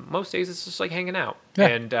 But most days it's just like hanging out. Yeah.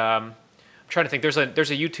 And I'm trying to think. There's a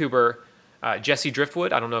YouTuber, Jesse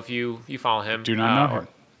Driftwood. I don't know if you follow him. Do not know him.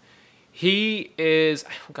 He is.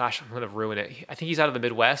 Oh gosh, I'm gonna ruin it. I think he's out of the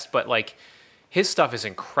Midwest, but like his stuff is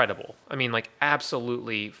incredible. I mean, like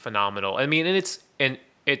absolutely phenomenal. I mean,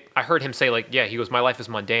 I heard him say like, yeah, he goes, my life is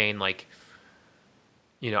mundane. Like,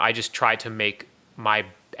 I just try to make my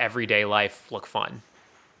everyday life look fun.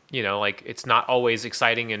 Like it's not always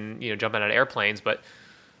exciting and, jumping out of airplanes, but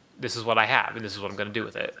this is what I have and this is what I'm going to do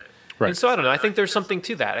with it. Right. And so I don't know. I think there's something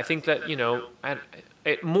to that. I think that,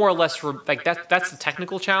 it more or less like that's the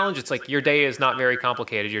technical challenge. It's like your day is not very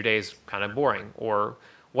complicated. Your day is kind of boring or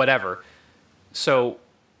whatever. So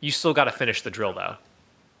you still got to finish the drill though.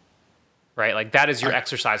 Right? Like that is your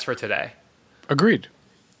exercise for today. Agreed.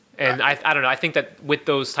 And I don't know. I think that with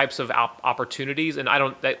those types of opportunities, and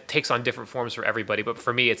that takes on different forms for everybody. But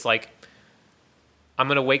for me, it's like, I'm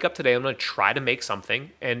going to wake up today. I'm going to try to make something.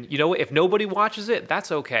 And if nobody watches it,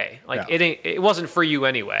 that's okay. Like it wasn't for you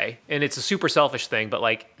anyway. And it's a super selfish thing, but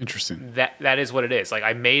like, interesting. That is what it is. Like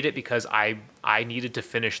I made it because I needed to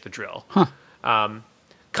finish the drill. Huh.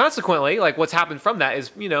 Consequently, like what's happened from that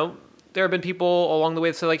is, there have been people along the way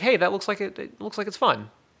that say like, hey, that looks like it looks like it's fun.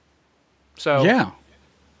 So yeah,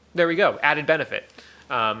 there we go. Added benefit.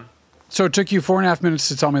 So it took you 4.5 minutes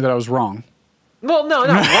to tell me that I was wrong. Well, no,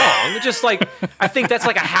 not wrong. It's just like, I think that's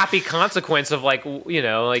like a happy consequence of like,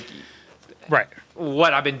 like right.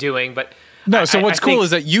 what I've been doing. But no, so what's cool is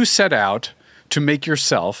that you set out to make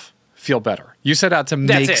yourself feel better. You set out to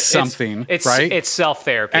make something, right? It's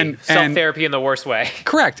self-therapy. And self-therapy in the worst way.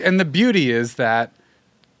 Correct. And the beauty is that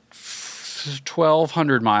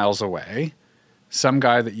 1,200 miles away, some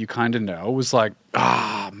guy that you kind of know was like,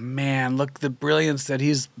 man, look the brilliance that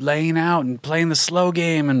he's laying out and playing the slow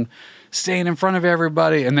game and staying in front of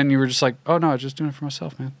everybody. And then you were just like, oh no, I'm just doing it for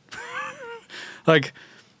myself, man. Like,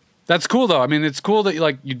 that's cool though. I mean, it's cool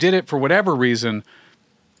that you did it for whatever reason,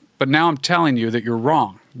 but now I'm telling you that you're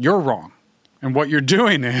wrong. You're wrong. And what you're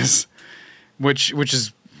doing is, which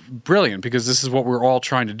is brilliant, because this is what we're all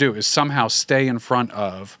trying to do, is somehow stay in front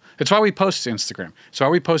of. It's why we post to Instagram. It's why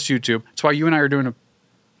we post to YouTube. It's why you and I are doing a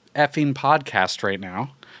effing podcast right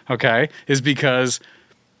now, okay? Is because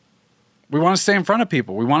we want to stay in front of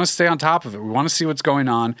people. We want to stay on top of it. We want to see what's going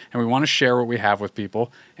on, and we want to share what we have with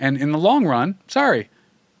people. And in the long run,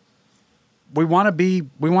 we want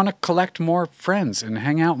to collect more friends and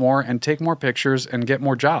hang out more and take more pictures and get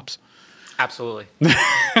more jobs. Absolutely.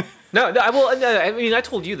 I mean, I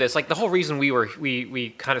told you this. Like the whole reason we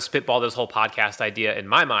kind of spitballed this whole podcast idea in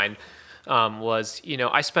my mind was,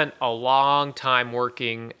 I spent a long time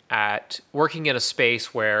working in a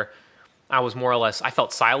space where I was more or less, I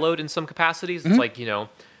felt siloed in some capacities. It's like,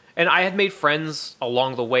 and I had made friends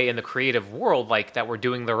along the way in the creative world, like that were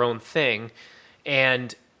doing their own thing,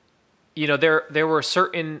 and there were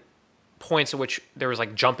certain points at which there was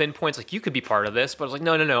like jump in points, like you could be part of this, but I was like,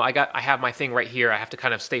 no, I have my thing right here. I have to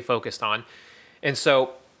kind of stay focused on. And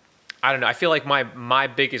so I don't know. I feel like my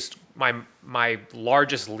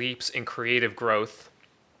largest leaps in creative growth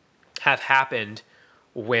have happened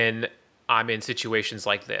when I'm in situations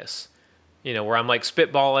like this, where I'm like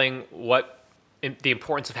spitballing what the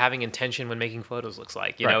importance of having intention when making photos looks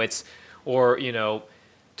like,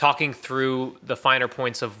 talking through the finer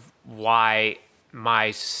points of why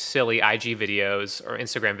my silly IG videos or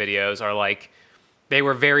Instagram videos are like, they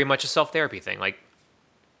were very much a self-therapy thing. Like,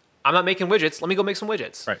 I'm not making widgets. Let me go make some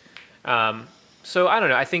widgets. Right. So I don't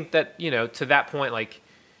know. I think that, to that point, like,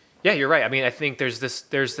 yeah, you're right. I mean, I think there's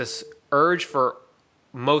this urge for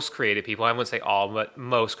most creative people. I wouldn't say all, but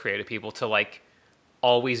most creative people to like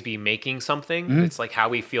always be making something. Mm-hmm. It's like how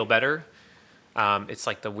we feel better. It's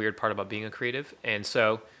like the weird part about being a creative. And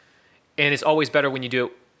it's always better when you do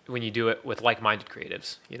it with like-minded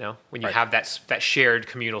creatives, when you Right. have that shared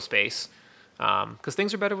communal space, because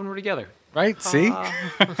things are better when we're together. Right? See?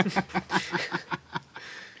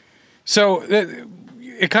 So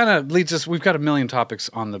it kind of leads us, we've got a million topics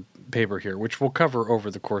on the paper here, which we'll cover over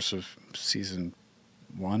the course of season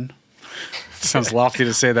 1. Sounds lofty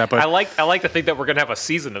to say that, but I like to think that we're going to have a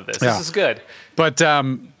season of this. Yeah. This is good. But I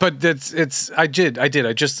did. I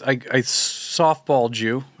softballed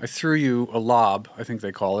you. I threw you a lob, I think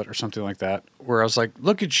they call it, or something like that, where I was like,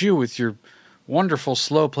 look at you with your wonderful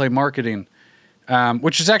slow play marketing,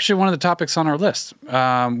 which is actually one of the topics on our list,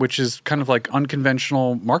 which is kind of like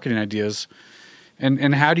unconventional marketing ideas.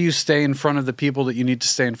 And how do you stay in front of the people that you need to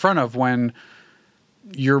stay in front of when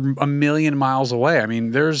you're a million miles away? I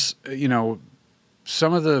mean, there's,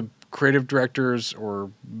 some of the creative directors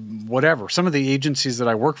or whatever, some of the agencies that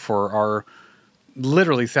I work for are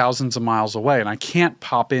literally thousands of miles away, and I can't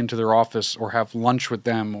pop into their office or have lunch with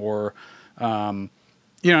them or, and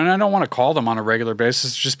I don't want to call them on a regular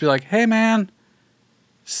basis. Just be like, hey, man,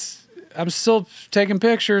 I'm still taking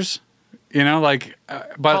pictures, but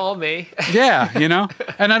Call me. yeah,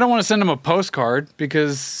 and I don't want to send them a postcard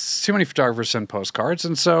because too many photographers send postcards.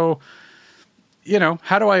 And so,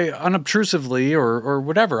 how do I unobtrusively or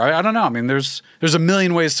whatever? I don't know. I mean, there's a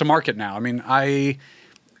million ways to market now. I mean,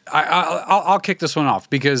 I'll kick this one off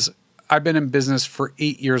because I've been in business for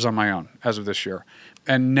 8 years on my own as of this year,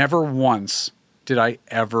 and never once did I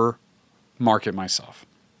ever market myself.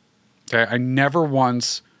 Okay, I never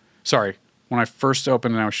once. Sorry, when I first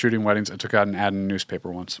opened and I was shooting weddings, I took out an ad in a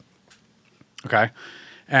newspaper once. Okay,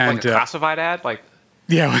 and Like a classified ad, like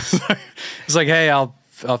yeah, it's like, hey, I'll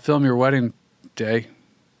film your wedding day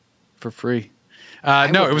for free.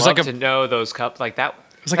 No, it was like to know those cups like that.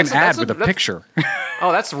 It was like an ad with a picture.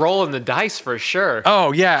 Oh, that's rolling the dice for sure.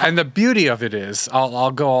 Oh yeah, and the beauty of it is,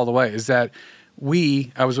 I'll go all the way, is that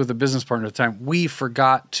I was with a business partner at the time, we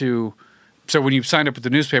forgot to, so when you signed up with the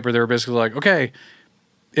newspaper, they were basically like, okay,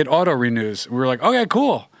 it auto renews. We were like, okay,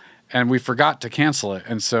 cool. And we forgot to cancel it.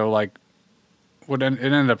 And so it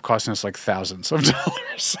ended up costing us like thousands of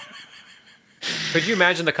dollars. Could you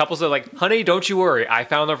imagine the couples that are like, honey, don't you worry, I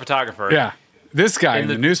found our photographer. Yeah. This guy in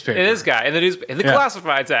the newspaper. And this guy in the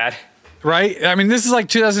classifieds ad. Right? I mean, this is like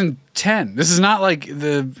 2010. This is not in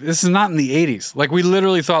the 80s. Like, we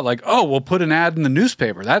literally thought like, oh, we'll put an ad in the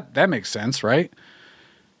newspaper. That makes sense, right?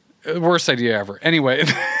 Worst idea ever. Anyway,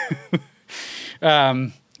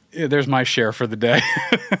 there's my share for the day.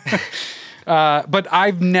 But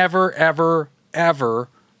I've never, ever, ever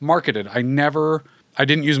marketed. I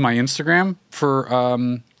didn't use my Instagram for,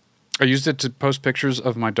 I used it to post pictures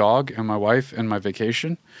of my dog and my wife and my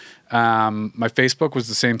vacation. My Facebook was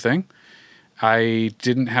the same thing. I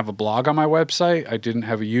didn't have a blog on my website. I didn't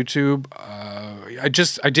have a YouTube. I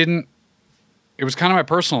didn't, it was kind of my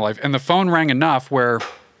personal life. And the phone rang enough where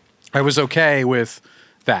I was okay with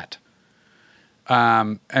that.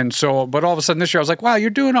 And so, but all of a sudden this year I was like, wow,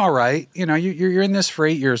 you're doing all right. You're in this for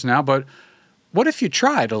 8 years now, but what if you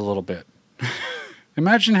tried a little bit?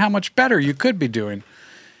 Imagine how much better you could be doing.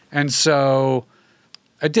 And so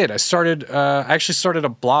I did. I actually started a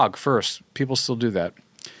blog first. People still do that.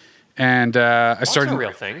 And I started. Those are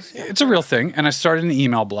real things. It's a real thing. And I started an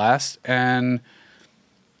email blast, and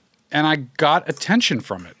I got attention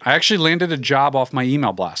from it. I actually landed a job off my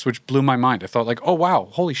email blast, which blew my mind. I thought like, oh wow,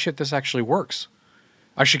 holy shit, this actually works.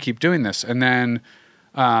 I should keep doing this. And then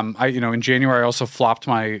In January I also flopped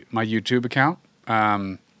my YouTube account.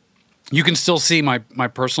 You can still see my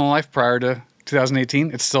personal life prior to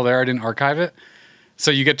 2018. It's still there. I didn't archive it. So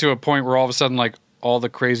you get to a point where all of a sudden, like, all the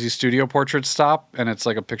crazy studio portraits stop, and it's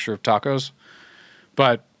like a picture of tacos.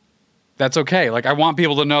 But that's okay. Like, I want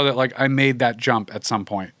people to know that, like, I made that jump at some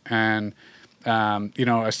point. And,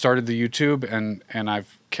 I started the YouTube, and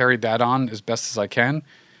I've carried that on as best as I can.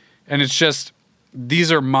 And it's just,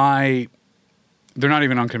 these are they're not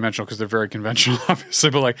even unconventional because they're very conventional, obviously.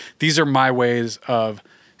 But, like, these are my ways of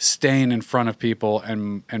staying in front of people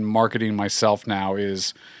and marketing myself now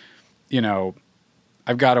is,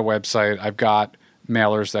 I've got a website. I've got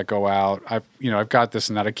mailers that go out. I've got this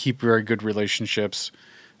and that. I keep very good relationships.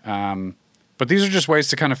 But these are just ways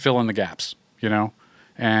to kind of fill in the gaps,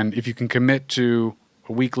 And if you can commit to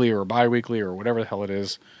a weekly or a bi-weekly or whatever the hell it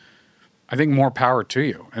is, I think more power to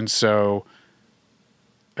you. And so,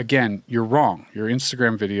 again, you're wrong. Your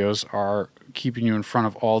Instagram videos are keeping you in front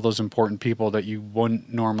of all those important people that you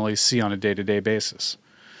wouldn't normally see on a day-to-day basis.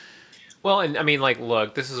 Well, and I mean, like,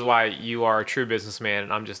 look, this is why you are a true businessman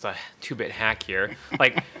and I'm just a 2-bit hack here.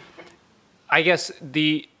 Like, I guess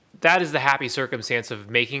that is the happy circumstance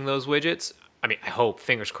of making those widgets. I mean, I hope,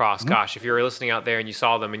 fingers crossed. Mm-hmm. Gosh, if you're listening out there and you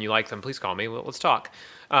saw them and you like them, please call me. Well, let's talk.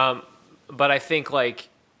 But I think, like,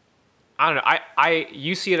 I don't know.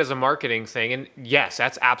 You see it as a marketing thing, and yes,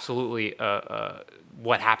 that's absolutely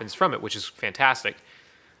what happens from it, which is fantastic.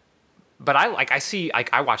 But I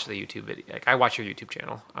watch the YouTube video. Like, I watch your YouTube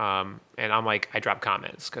channel, and I'm like, I drop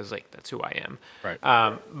comments because, like, that's who I am.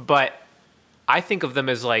 Right. But I think of them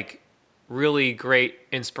as, like, really great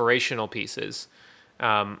inspirational pieces.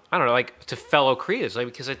 I don't know, like, to fellow creatives, like,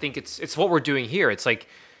 because I think it's what we're doing here. It's like,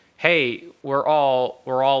 hey, we're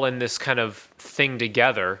all in this kind of thing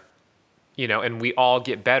together, and we all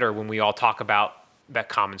get better when we all talk about that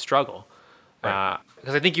common struggle. Right.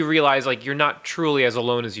 Because I think you realize, like, you're not truly as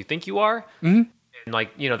alone as you think you are. Mm-hmm. And,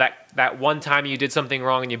 like, that one time you did something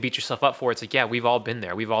wrong and you beat yourself up for it, it's like, yeah, we've all been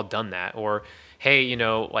there. We've all done that. Or, hey,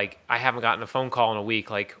 like, I haven't gotten a phone call in a week.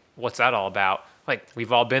 Like, what's that all about? Like,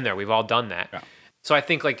 we've all been there. We've all done that. Yeah. So I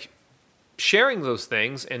think, like, sharing those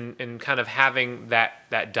things and kind of having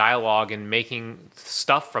that dialogue and making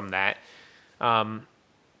stuff from that, I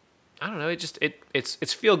don't know.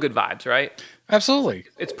 It's feel good vibes, right? Absolutely.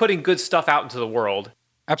 It's putting good stuff out into the world.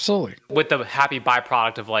 Absolutely. With the happy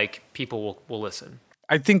byproduct of, like, people will listen.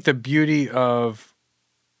 I think the beauty of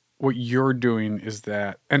what you're doing is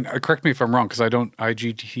that, and correct me if I'm wrong because I don't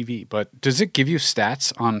IGTV, but does it give you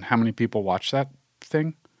stats on how many people watch that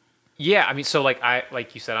thing? Yeah, I mean, so, like,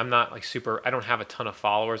 like you said, I'm not, like, super. I don't have a ton of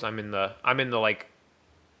followers. I'm in the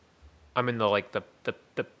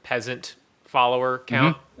peasant follower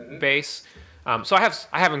count base. So I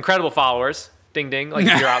have incredible followers. Ding ding, like,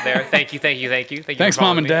 if you're out there. Thank you. Thanks,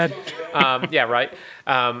 Mom and Dad. Yeah, right.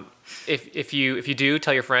 If you do,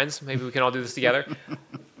 tell your friends. Maybe we can all do this together.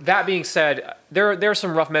 That being said, there are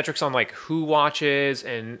some rough metrics on, like, who watches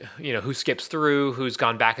and, who skips through, who's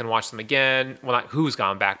gone back and watched them again. Well, not who's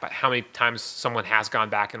gone back, but how many times someone has gone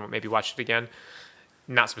back and maybe watched it again.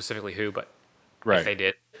 Not specifically who, but right. If they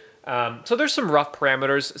did. So there's some rough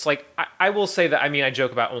parameters. It's like, I will say that, I mean, I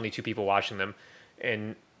joke about only 2 people watching them,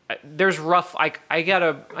 and there's rough, I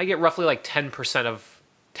get roughly like 10 to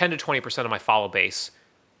 20% of my follow base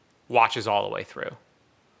watches all the way through,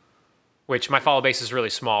 which my follow base is really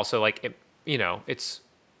small. So, like, it's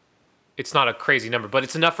not a crazy number, but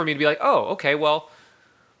it's enough for me to be like, oh, okay, well,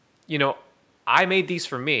 I made these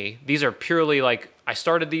for me. These are purely, like, I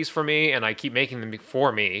started these for me and I keep making them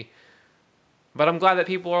for me. But I'm glad that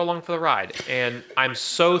people are along for the ride. And I'm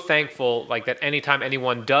so thankful, like, that anytime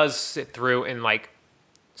anyone does sit through and, like,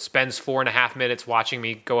 spends 4.5 minutes watching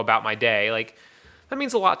me go about my day, like, that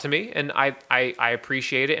means a lot to me. And I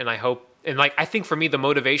appreciate it. And I hope, and, like, I think for me, the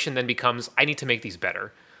motivation then becomes, I need to make these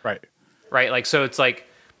better. Right. Right. Like, so it's like,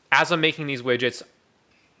 as I'm making these widgets,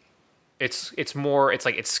 it's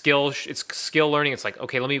skill learning. It's like,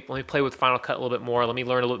 okay, let me play with Final Cut a little bit more. Let me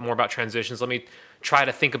learn a little bit more about transitions. Let me try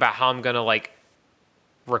to think about how I'm going to, like,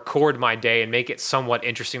 record my day and make it somewhat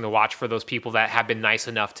interesting to watch for those people that have been nice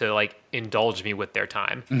enough to, like, indulge me with their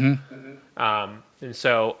time. Mm-hmm. And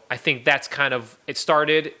so I think that's kind of, it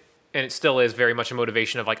started, and it still is very much a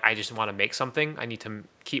motivation of, like, I just want to make something. I need to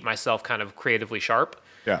keep myself kind of creatively sharp.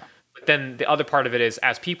 Yeah. But then the other part of it is,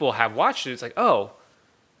 as people have watched it, it's like, oh,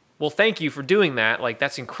 well, thank you for doing that. Like,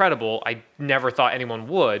 that's incredible. I never thought anyone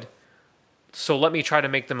would. So let me try to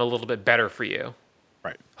make them a little bit better for you.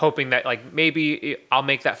 Right. Hoping that, like, maybe I'll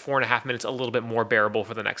make that 4.5 minutes a little bit more bearable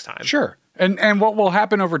for the next time. Sure. And what will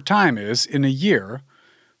happen over time is, in a year,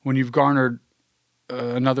 when you've garnered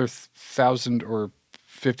another 1,000 or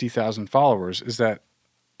 50,000 followers is that,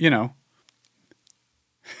 you know,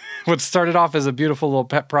 what started off as a beautiful little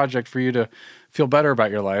pet project for you to feel better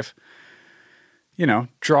about your life, you know,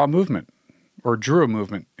 drew a movement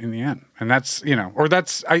in the end. And that's, you know,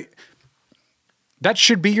 that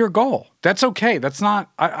should be your goal. That's okay. That's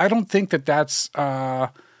not, I don't think that's,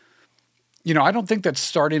 you know, I don't think that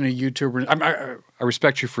starting a YouTuber, I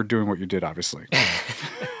respect you for doing what you did, obviously.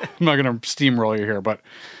 I'm not going to steamroll you here, but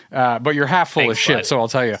you're half full of shit, bud. So I'll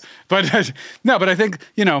tell you. But no, but I think,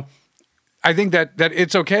 you know, I think that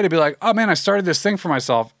it's okay to be like, oh man, I started this thing for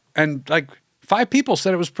myself and like 5 people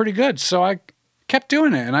said it was pretty good. So I kept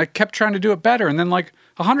doing it and I kept trying to do it better. And then like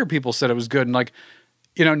 100 people said it was good. And like,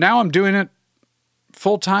 you know, now I'm doing it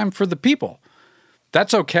full time for the people.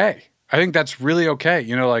 That's okay. I think that's really okay.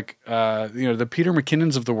 You know, like, you know, the Peter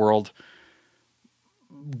McKinnons of the world,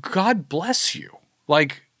 God bless you.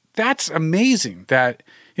 Like, that's amazing that,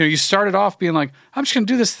 you know, you started off being like, I'm just going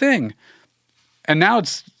to do this thing. And now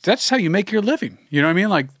that's how you make your living. You know what I mean?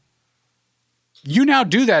 Like, you now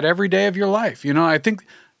do that every day of your life. You know, I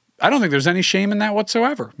don't think there's any shame in that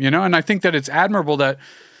whatsoever, you know? And I think that it's admirable that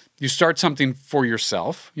you start something for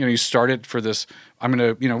yourself. You know, you start it for this, I'm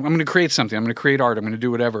going to create something. I'm going to create art. I'm going to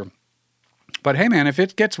do whatever. But hey, man, if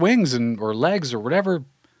it gets wings or legs or whatever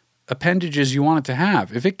appendages you want it to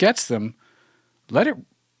have, if it gets them, let it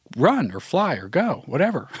run or fly or go,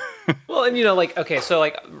 whatever. Well, and you know, like, okay, so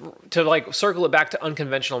like to like circle it back to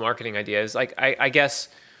unconventional marketing ideas, like I guess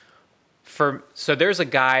so there's a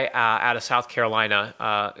guy out of South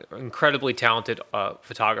Carolina, incredibly talented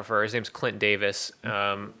photographer. His name's Clint Davis.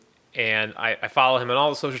 And I follow him on all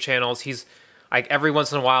the social channels. He's like, every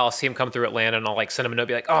once in a while I'll see him come through Atlanta and I'll like send him a note,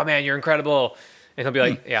 be like, oh man, you're incredible. And he'll be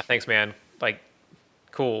like, yeah, thanks, man. Like,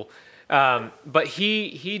 cool. But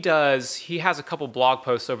he has a couple blog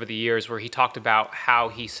posts over the years where he talked about how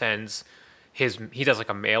he does like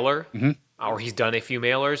a mailer, or he's done a few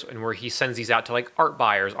mailers, and where he sends these out to like art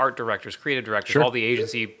buyers, art directors, creative directors, sure. all the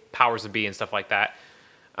agency powers that be and stuff like that.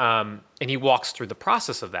 And he walks through the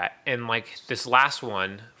process of that. And like this last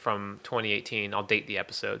one from 2018, I'll date the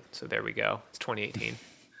episode. So there we go. It's 2018,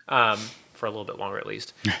 for a little bit longer at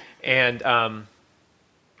least. And,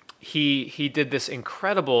 he did this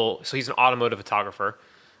incredible, so he's an automotive photographer.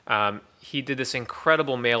 He did this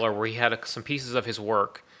incredible mailer where he had some pieces of his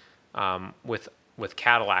work, with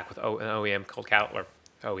Cadillac, with an OEM called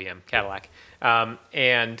Cadillac.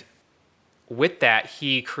 And with that,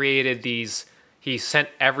 he created he sent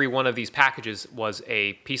every one of these packages was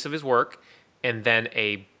a piece of his work and then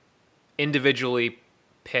a individually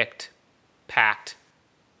packed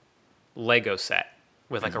Lego set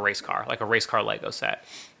with like a race car Lego set.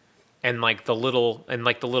 And like the little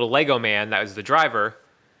Lego man that was the driver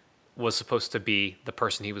was supposed to be the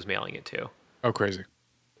person he was mailing it to. Oh, crazy.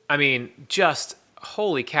 I mean, just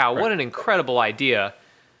holy cow, right. What an incredible idea.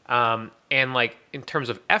 And like in terms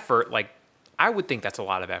of effort, like I would think that's a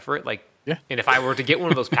lot of effort. Like, yeah. And if I were to get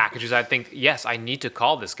one of those packages, I'd think, yes, I need to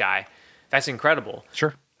call this guy. That's incredible.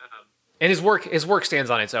 Sure. And his work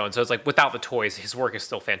stands on its own. So it's like without the toys, his work is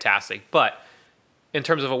still fantastic. But in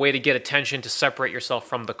terms of a way to get attention, to separate yourself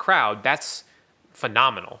from the crowd, that's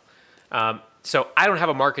phenomenal. So I don't have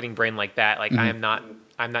a marketing brain like that. Like I'm not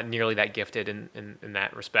nearly that gifted in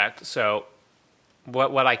that respect. So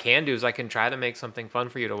what I can do is I can try to make something fun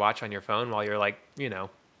for you to watch on your phone while you're like, you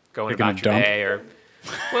know, going about your day, or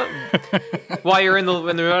while you're in the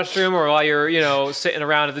restroom, or while you're, you know, sitting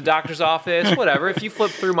around at the doctor's office, whatever. If you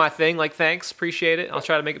flip through my thing, like, thanks, appreciate it. I'll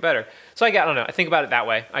try to make it better. So I don't know. I think about it that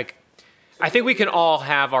way. Like, I think we can all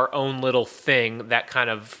have our own little thing that kind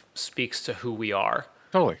of speaks to who we are.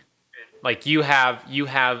 Totally. Like you have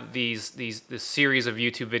this series of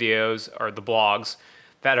YouTube videos or the blogs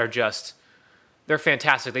that are just, they're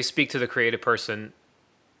fantastic. They speak to the creative person.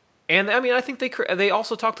 And I mean, I think they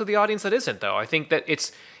also talk to the audience that isn't, though. I think that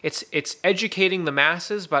it's educating the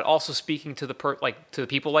masses, but also speaking to to the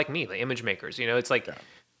people like me, the image makers. You know, it's like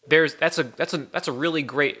that's a really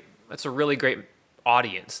great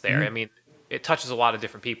audience there. Mm-hmm. I mean, it touches a lot of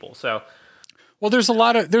different people. So, well, there's a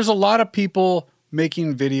lot of people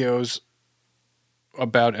making videos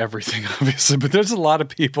about everything, obviously, but there's a lot of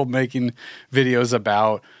people making videos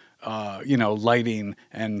about lighting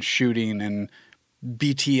and shooting and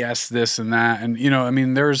BTS this and that, and I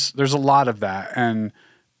mean, there's a lot of that. And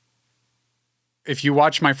if you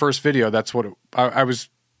watch my first video, that's what I was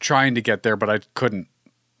trying to get there, but I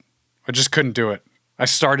just couldn't do it. I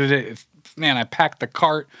started it, man, I packed the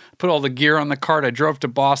cart, put all the gear on the cart, I drove to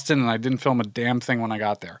Boston, and I didn't film a damn thing when I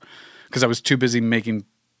got there because I was too busy making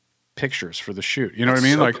pictures for the shoot. You know what I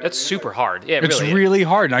mean? Like, that's super hard. Yeah, it's really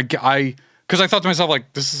hard. And I because I thought to myself,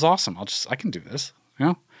 like, this is awesome. I can do this. you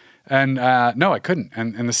know? And no, I couldn't.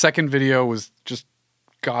 And the second video was just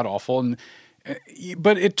god awful. And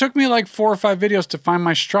but it took me like 4 or 5 videos to find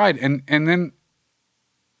my stride. And then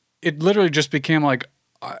it literally just became like,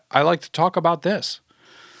 I like to talk about this.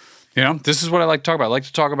 You know, this is what I like to talk about. I like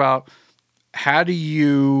to talk about, how do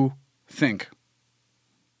you think?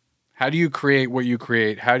 How do you create what you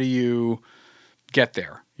create? How do you get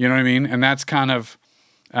there? You know what I mean? And that's kind of,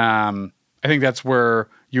 I think that's where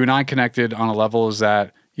you and I connected on a level, is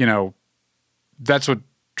that, you know, that's what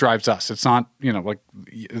drives us. It's not, you know, like,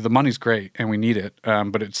 the money's great and we need it.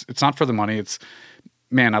 But it's not for the money. It's,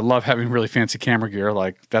 man, I love having really fancy camera gear.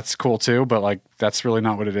 Like, that's cool too, but like, that's really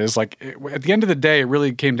not what it is. Like, at the end of the day, it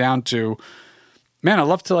really came down to, man, I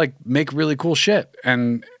love to like make really cool shit,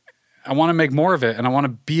 and I want to make more of it, and I want to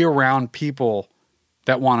be around people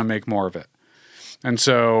that want to make more of it. And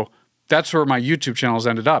so that's where my YouTube channels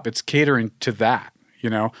ended up. It's catering to that, you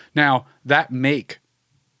know? Now, that make,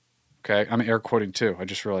 okay, I'm air quoting too. I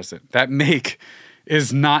just realized it. That make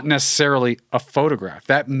is not necessarily a photograph.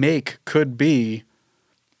 That make could be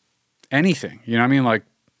anything. You know what I mean? Like,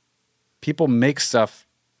 people make stuff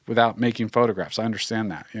without making photographs. I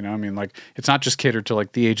understand that. You know what I mean? Like, it's not just catered to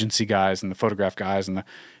like the agency guys and the photograph guys and the,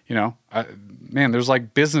 you know, man, there's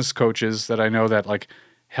like business coaches that I know that like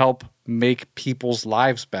help make people's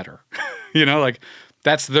lives better. You know, like,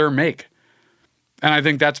 that's their make. And I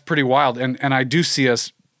think that's pretty wild. And I do see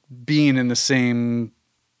us being in the same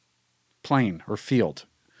plane or field,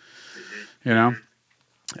 you know?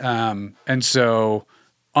 And so,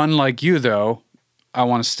 unlike you though, I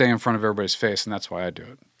want to stay in front of everybody's face, and that's why I do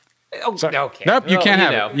it. Oh, So, okay. Nope, you Well, can't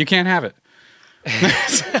have know. it. You can't have it.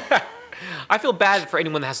 I feel bad for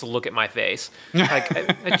anyone that has to look at my face. Like,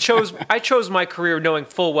 I chose my career knowing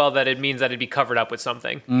full well that it means that it'd be covered up with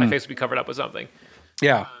something. My face would be covered up with something.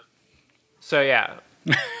 Yeah. So yeah.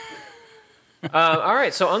 All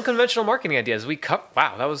right. So unconventional marketing ideas.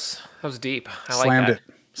 Wow, that was deep. I like that.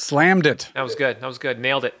 Slammed it. That was good. That was good.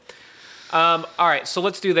 Nailed it. All right, so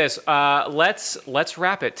let's do this. Let's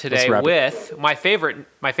wrap it today with my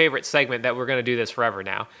favorite segment that we're going to do this forever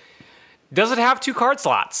now. Does it have 2 card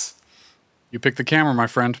slots? You pick the camera, my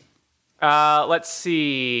friend. Let's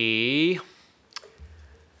see.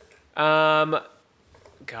 Gosh,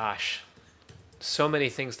 so many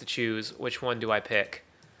things to choose. Which one do I pick?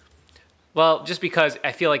 Well, just because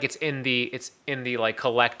I feel like it's in the like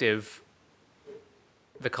collective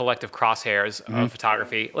crosshairs of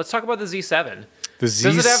photography. Let's talk about the Z7. The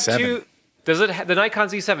Z7. The Nikon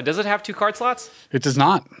Z7, does it have 2 card slots? It does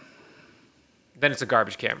not. Then it's a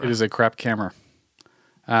garbage camera. It is a crap camera.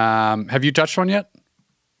 Have you touched one yet?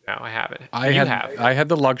 No, I haven't. I had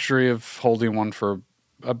the luxury of holding one for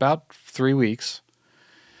about 3 weeks.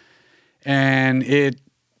 And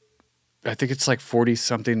I think it's like 40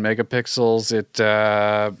 something megapixels. It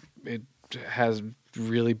has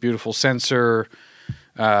really beautiful sensor.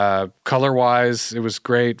 Color wise, it was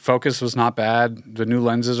great. Focus was not bad. The new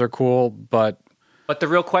lenses are cool, but the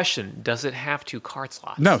real question, does it have 2 card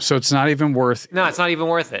slots? no, so it's not even worth No, it's not even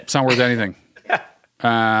worth it. It's not worth anything.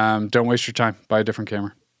 Don't waste your time. Buy a different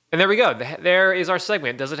camera. And there we go. There is our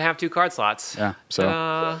segment. Does it have 2 card slots? Yeah.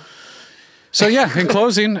 So yeah, in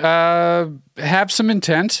closing, have some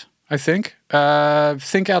intent, I think.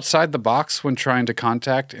 Think outside the box when trying to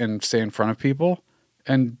contact and stay in front of people,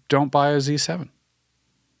 and don't buy a Z7.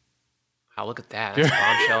 Oh, look at that. That's a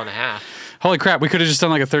bombshell and a half. Holy crap, we could have just done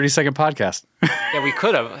like a 30-second podcast. Yeah, we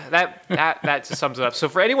could have. That just sums it up. So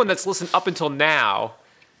for anyone that's listened up until now,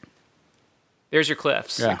 there's your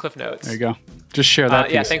cliffs, your cliff notes. There you go. Just share that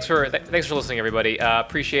piece. Yeah, thanks for listening, everybody.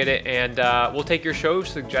 Appreciate it. And we'll take your show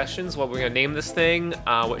suggestions, what we're going to name this thing,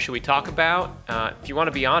 what should we talk about. If you want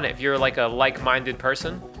to be on it, if you're like a like-minded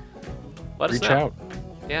person, let us know. Reach out.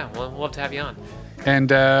 Yeah, we'll love to have you on. And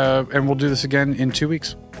we'll do this again in 2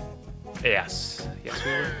 weeks. Yes, we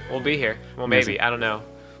will. We'll be here. Well, maybe. I don't know.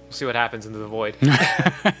 We'll see what happens into the void. All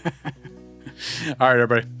right,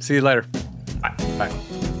 everybody. See you later. Bye.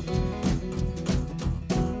 Bye.